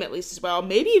beam at least as well,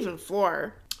 maybe even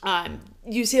floor.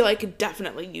 UCLA could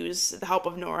definitely use the help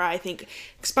of Nora, I think,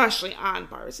 especially on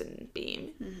bars and beam.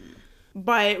 Mm-hmm.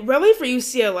 But really for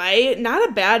UCLA, not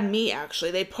a bad meet,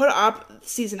 actually. They put up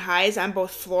season highs on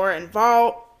both floor and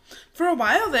vault. For a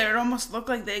while there, it almost looked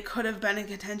like they could have been in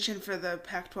contention for the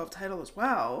Pac-12 title as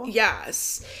well.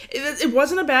 Yes. It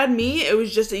wasn't a bad meet. It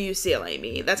was just a UCLA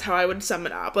meet. That's how I would sum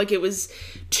it up. Like, it was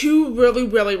two really,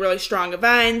 really, really strong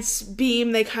events.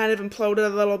 Beam, they kind of imploded a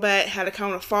little bit, had a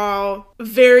count of fall.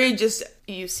 Very just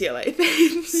UCLA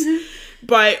things.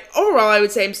 But overall, I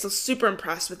would say I'm still super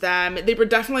impressed with them. They were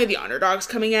definitely the underdogs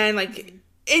coming in. Like,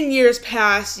 in years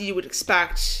past, you would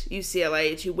expect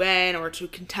UCLA to win or to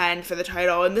contend for the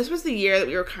title. And this was the year that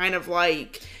we were kind of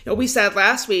like, we said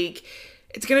last week,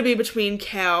 it's going to be between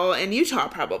Cal and Utah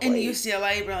probably. And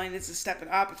UCLA really needs to step it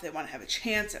up if they want to have a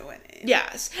chance at winning.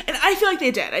 Yes. And I feel like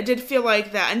they did. I did feel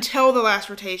like that until the last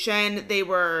rotation, they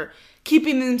were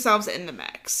keeping themselves in the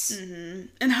mix. Mm-hmm.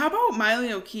 And how about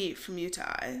Miley O'Keefe from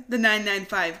Utah, the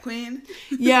 9.95 queen?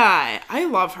 Yeah, I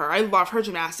love her. I love her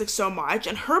gymnastics so much.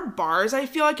 And her bars, I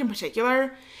feel like in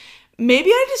particular,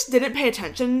 maybe I just didn't pay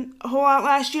attention a whole lot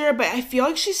last year, but I feel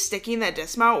like she's sticking that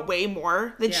dismount way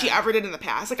more than she ever did in the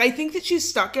past. Like, I think that she's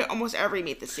stuck it almost every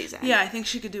meet this season. Yeah, I think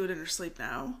she could do it in her sleep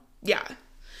now. Yeah.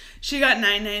 She got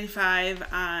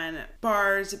 9.95 on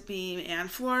bars, beam,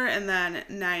 and floor, and then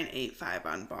 9.85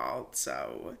 on vault,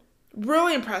 so...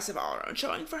 Really impressive all-around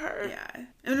showing for her. Yeah.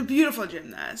 And a beautiful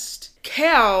gymnast.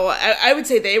 Cal, I would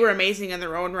say they were amazing in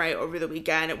their own right over the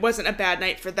weekend. It wasn't a bad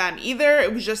night for them either.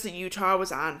 It was just that Utah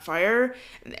was on fire,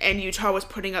 and Utah was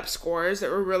putting up scores that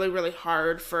were really, really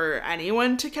hard for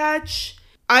anyone to catch.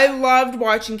 I loved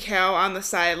watching Cal on the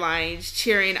sidelines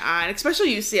cheering on,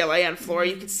 especially UCLA on floor.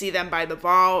 You could see them by the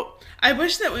vault. I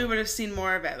wish that we would have seen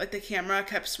more of it. Like, the camera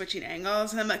kept switching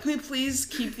angles, and I'm like, can we please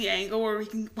keep the angle where we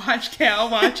can watch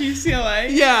Cal watch UCLA?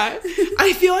 Yeah.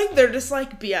 I feel like they're just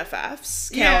like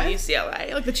BFFs, Cal and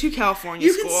UCLA. Like the two California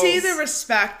schools. You can see the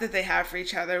respect that they have for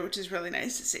each other, which is really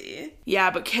nice to see.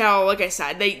 Yeah, but Cal, like I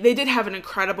said, they did have an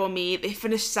incredible meet. They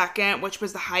finished second, which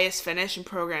was the highest finish in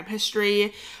program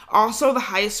history. Also the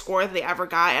highest score that they ever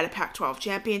got at a Pac-12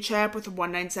 championship with a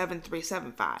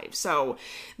 197.375. So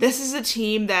this is a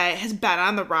team that has been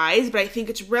on the rise, but I think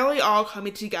it's really all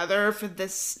coming together for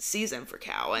this season for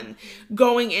Cal. And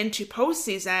going into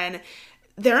postseason,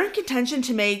 they're in contention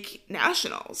to make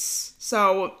nationals.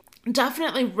 So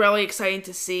definitely really exciting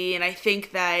to see, and I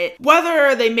think that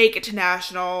whether they make it to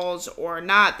nationals or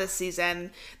not this season,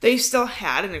 they still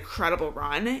had an incredible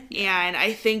run, and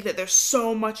I think that there's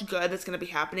so much good that's going to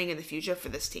be happening in the future for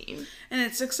this team. And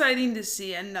it's exciting to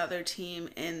see another team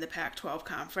in the Pac-12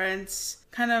 conference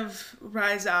kind of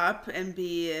rise up and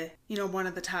be, one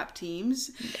of the top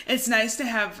teams. It's nice to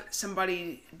have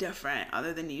somebody different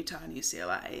other than Utah and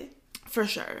UCLA. For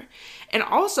sure. And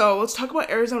also, let's talk about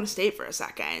Arizona State for a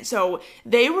second. So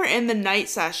they were in the night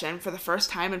session for the first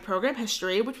time in program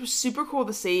history, which was super cool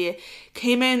to see.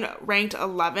 Came in ranked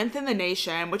 11th in the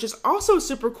nation, which is also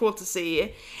super cool to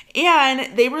see.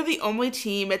 And they were the only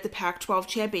team at the Pac-12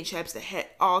 championships that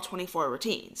hit all 24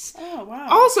 routines. Oh, wow.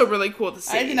 Also really cool to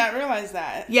see. I did not realize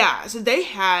that. Yeah, so they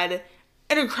had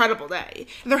an incredible day.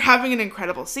 They're having an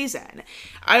incredible season.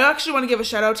 I actually want to give a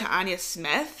shout out to Anya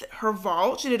Smith. Her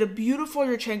vault, she did a beautiful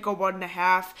Yurchenko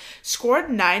 1.5, scored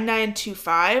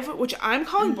 9.925, which I'm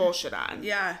calling bullshit on.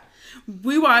 Yeah.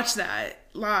 We watched that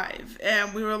live,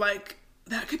 and we were like,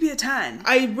 that could be a 10.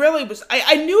 I really was.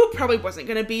 I knew it probably wasn't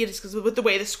going to be, just because with the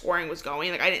way the scoring was going.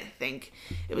 Like, I didn't think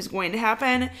it was going to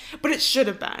happen, but it should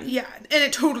have been. Yeah, and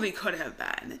it totally could have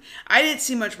been. I didn't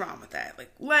see much wrong with that.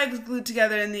 Like, legs glued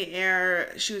together in the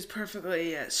air. She was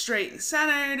perfectly straight and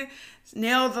centered.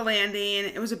 Nailed the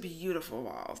landing. It was a beautiful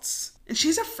waltz. And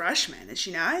she's a freshman, is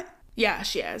she not? Yeah,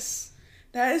 she is.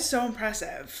 That is so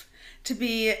impressive. To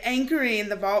be anchoring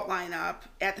the vault lineup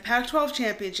at the Pac-12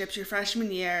 championships your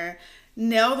freshman year,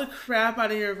 nail the crap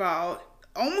out of your vault.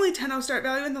 Only 10-0 start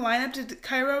value in the lineup. Did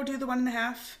Cairo do the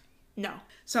 1.5? No.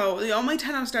 So the only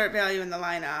 10-0 start value in the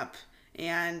lineup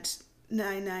and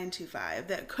 9.925.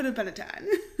 That could have been a 10.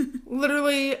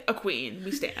 Literally a queen.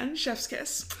 We stand. Chef's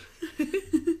kiss.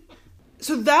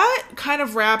 So that kind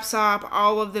of wraps up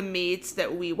all of the meets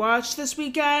that we watched this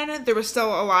weekend. There was still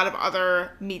a lot of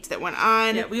other meets that went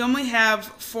on. Yeah, we only have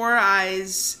 4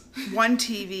 eyes, 1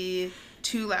 TV,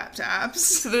 2 laptops.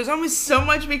 So there's only so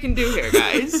much we can do here,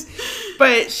 guys.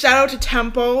 But shout out to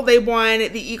Temple. They won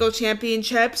the Eagle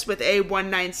Championships with a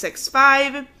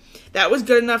 1.965. That was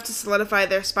good enough to solidify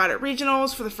their spot at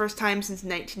regionals for the first time since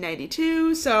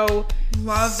 1992. So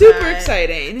Love super that.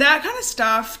 exciting. That kind of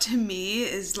stuff to me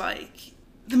is like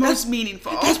the most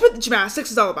meaningful. That's what gymnastics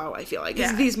is all about, I feel like, is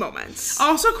Yeah. these moments.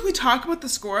 Also, can we talk about the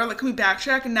score? Like, can we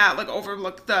backtrack and not, like,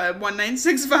 overlook the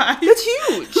 1.965? That's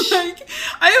huge. Like,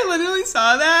 I literally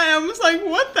saw that and I was like,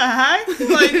 what the heck?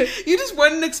 Like, you just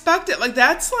wouldn't expect it. Like,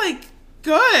 that's, like,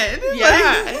 good.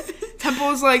 Yeah. Like,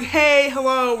 Temple is like, hey,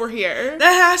 hello, we're here.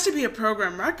 that has to be a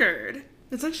program record.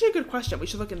 That's actually a good question. We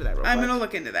should look into that real quick. I'm going to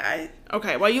look into that.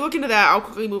 Okay, while you look into that, I'll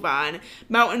quickly move on.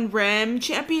 Mountain Rim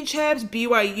Championships,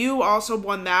 BYU also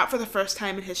won that for the first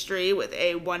time in history with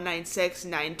a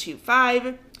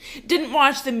 1.96.925. Didn't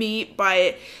watch the meet,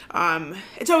 but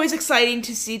it's always exciting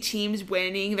to see teams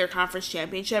winning their conference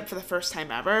championship for the first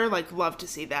time ever. Like, love to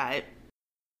see that.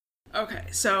 Okay,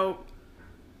 so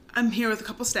I'm here with a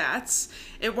couple stats.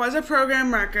 It was a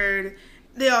program record.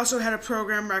 They also had a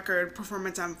program record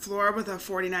performance on floor with a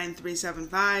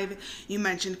 49.375. You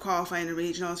mentioned qualifying to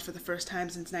regionals for the first time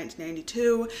since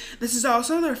 1992. This is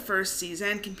also their first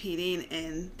season competing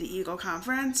in the Eagle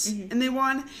Conference, and they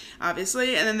won,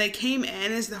 obviously. And then they came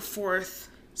in as the 4th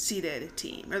seeded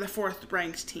team, or the 4th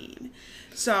ranked team.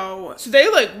 So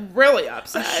they, like, really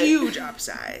upset. A huge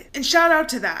upside. And shout out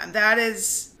to them. That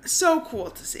is so cool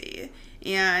to see.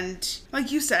 And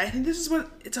like you said, I think this is what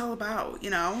it's all about,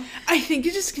 you know? I think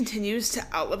it just continues to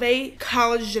elevate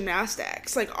college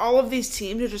gymnastics. Like, all of these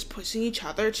teams are just pushing each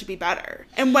other to be better.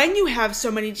 And when you have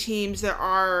so many teams that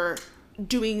are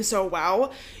doing so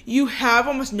well, you have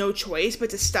almost no choice but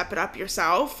to step it up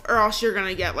yourself, or else you're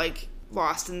gonna get, like,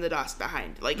 lost in the dust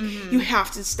behind. Like, you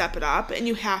have to step it up and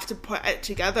you have to put it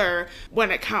together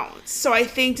when it counts. So I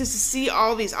think just to see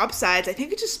all these upsides, I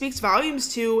think it just speaks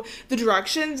volumes to the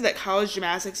directions that college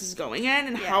gymnastics is going in,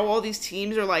 and how all these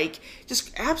teams are, like,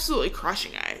 just absolutely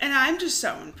crushing it. And I'm just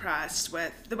so impressed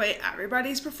with the way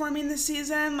everybody's performing this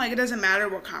season. Like, it doesn't matter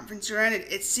what conference you're in.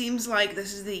 It seems like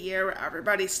this is the year where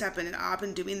everybody's stepping it up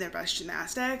and doing their best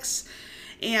gymnastics.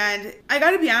 And I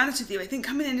gotta be honest with you, I think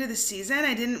coming into the season,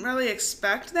 I didn't really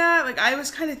expect that. Like, I was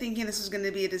kind of thinking this was going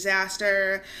to be a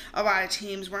disaster. A lot of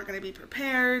teams weren't going to be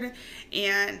prepared.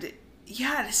 And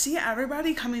yeah, to see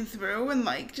everybody coming through and,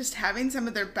 like, just having some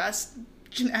of their best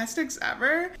gymnastics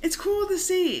ever, it's cool to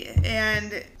see.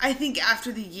 And I think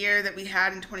after the year that we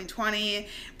had in 2020,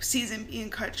 season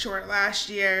being cut short last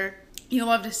year, you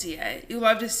love to see it. You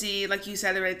love to see, like you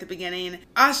said right at the beginning,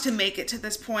 us to make it to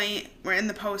this point. We're in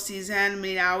the postseason.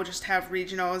 We now just have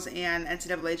regionals and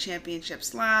NCAA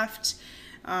championships left.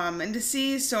 And to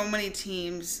see so many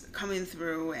teams coming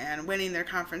through and winning their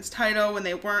conference title when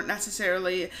they weren't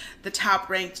necessarily the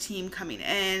top-ranked team coming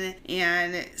in,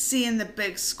 and seeing the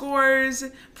big scores,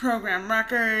 program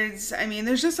records. I mean,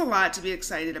 there's just a lot to be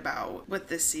excited about with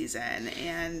this season.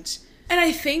 And And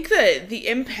I think that the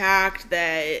impact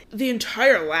that the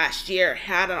entire last year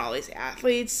had on all these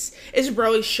athletes is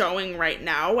really showing right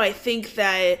now. I think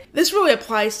that this really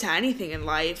applies to anything in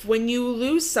life. When you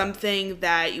lose something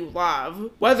that you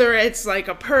love, whether it's like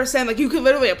a person, like you could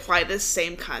literally apply this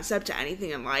same concept to anything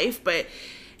in life, but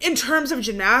in terms of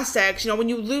gymnastics, when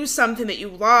you lose something that you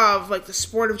love, like the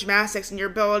sport of gymnastics and your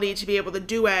ability to be able to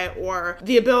do it, or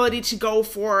the ability to go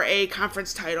for a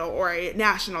conference title or a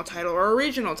national title or a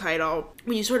regional title,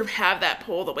 when you sort of have that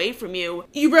pulled away from you,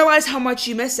 you realize how much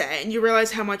you miss it and you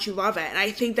realize how much you love it. And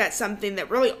I think that's something that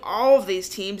really all of these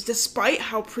teams, despite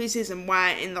how preseason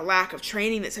went and the lack of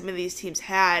training that some of these teams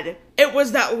had, it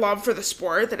was that love for the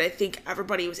sport that I think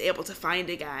everybody was able to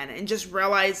find again, and just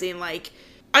realizing like,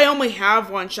 I only have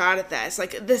one shot at this.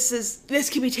 Like, this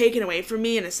can be taken away from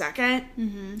me in a second.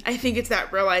 Mm-hmm. I think it's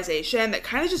that realization that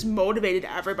kind of just motivated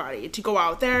everybody to go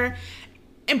out there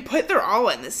and put their all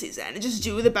in this season and just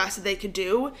do the best that they could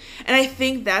do. And I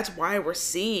think that's why we're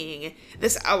seeing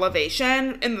this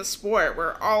elevation in the sport,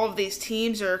 where all of these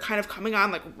teams are kind of coming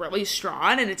on like really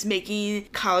strong, and it's making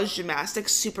college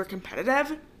gymnastics super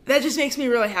competitive. That just makes me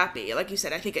really happy. Like you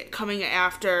said, I think coming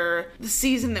after the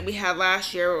season that we had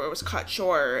last year where it was cut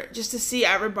short, just to see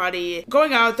everybody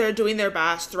going out there, doing their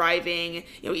best, thriving,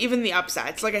 even the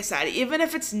upsets. Like I said, even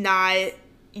if it's not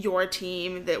your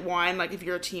team that won, like if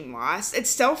your team lost, it's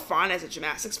still fun as a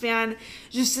gymnastics fan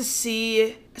just to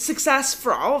see success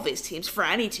for all of these teams, for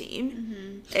any team.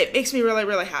 Mm-hmm. It makes me really,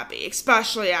 really happy,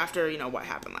 especially after, what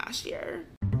happened last year.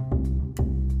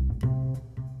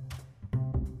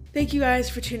 Thank you guys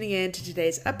for tuning in to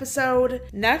today's episode.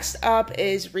 Next up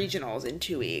is regionals in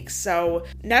 2 weeks. So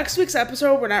next week's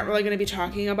episode, we're not really going to be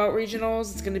talking about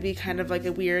regionals. It's going to be kind of like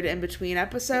a weird in-between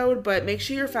episode, but make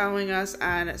sure you're following us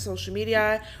on social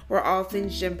media. We're All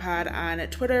Things Gym Pod on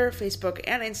Twitter, Facebook,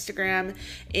 and Instagram,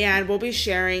 and we'll be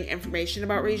sharing information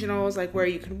about regionals, like where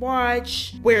you can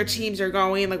watch, where teams are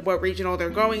going, like what regional they're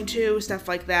going to, stuff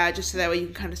like that, just so that way you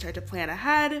can kind of start to plan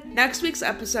ahead. Next week's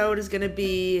episode is going to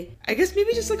be, I guess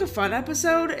maybe just like a fun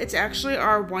episode. It's actually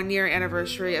our 1-year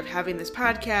anniversary of having this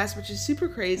podcast, which is super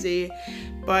crazy,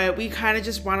 but we kind of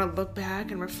just want to look back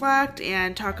and reflect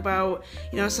and talk about,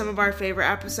 some of our favorite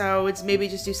episodes, maybe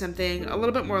just do something a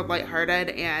little bit more lighthearted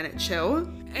and chill.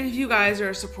 And if you guys are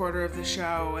a supporter of the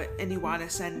show and you want to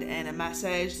send in a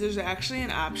message, there's actually an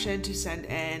option to send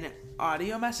in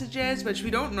audio messages, which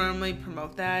we don't normally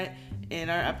promote that in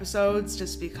our episodes,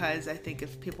 just because I think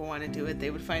if people want to do it, they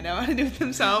would find out how to do it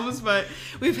themselves. But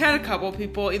we've had a couple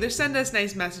people either send us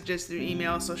nice messages through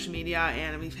email, social media,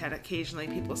 and we've had occasionally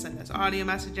people send us audio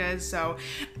messages. So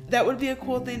that would be a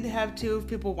cool thing to have too, if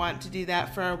people want to do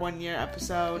that for our 1-year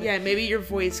episode. Yeah, maybe your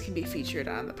voice can be featured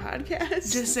on the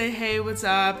podcast. Just say, hey, what's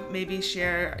up? Maybe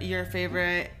share your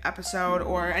favorite episode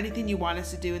or anything you want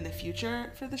us to do in the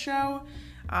future for the show.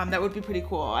 That would be pretty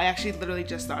cool. I actually literally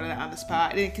just thought of that on the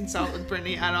spot. I didn't consult with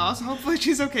Brittany at all, so hopefully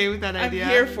she's okay with that idea. I'm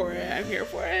here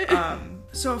for it.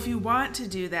 So if you want to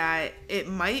do that, it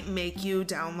might make you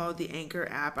download the Anchor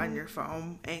app on your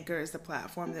phone. Anchor is the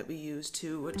platform that we use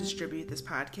to distribute this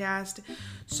podcast.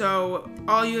 So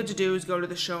all you have to do is go to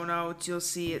the show notes. You'll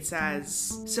see it says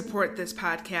support this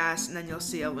podcast, and then you'll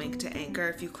see a link to Anchor.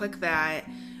 If you click that,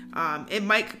 it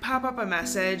might pop up a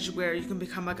message where you can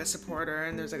become like a supporter,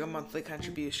 and there's like a monthly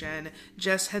contribution.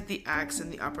 Just hit the X in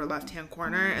the upper left hand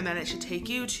corner, and then it should take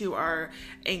you to our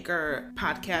Anchor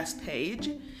podcast page.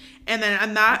 And then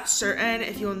I'm not certain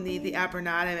if you'll need the app or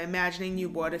not. I'm imagining you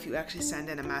would if you actually send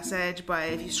in a message. But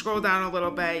if you scroll down a little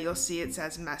bit, you'll see it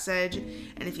says message.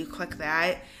 And if you click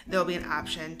that, there'll be an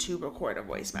option to record a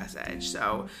voice message.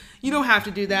 So you don't have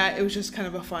to do that. It was just kind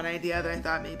of a fun idea that I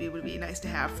thought maybe would be nice to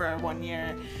have for our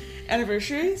 1-year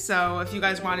anniversary. So if you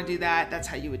guys want to do that, that's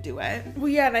how you would do it. Well,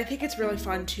 yeah, and I think it's really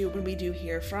fun too when we do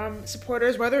hear from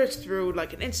supporters, whether it's through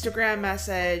like an Instagram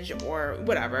message or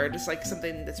whatever, just like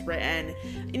something that's written.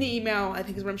 An email, I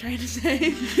think is what I'm trying to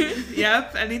say.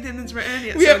 Yep, anything that's written.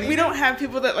 Yes, we don't have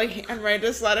people that like handwrite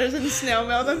us letters and snail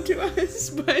mail them to us,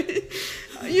 but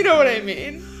you know what I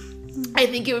mean. I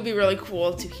think it would be really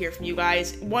cool to hear from you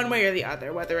guys one way or the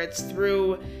other, whether it's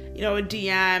through, a DM,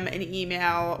 an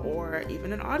email, or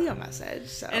even an audio message.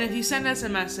 So. And if you send us a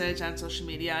message on social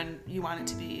media and you want it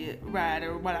to be read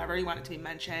or whatever, you want it to be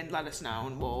mentioned, let us know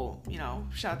and we'll,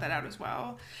 shout that out as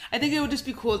well. I think it would just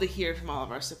be cool to hear from all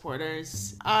of our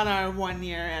supporters on our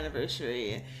 1-year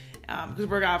anniversary. Because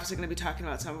we're obviously going to be talking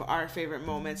about some of our favorite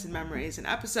moments and memories and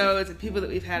episodes and people that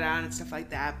we've had on and stuff like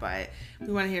that, but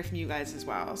we want to hear from you guys as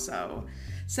well. So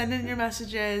send in your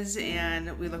messages,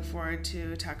 and we look forward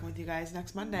to talking with you guys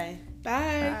next Monday. Bye.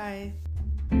 Bye.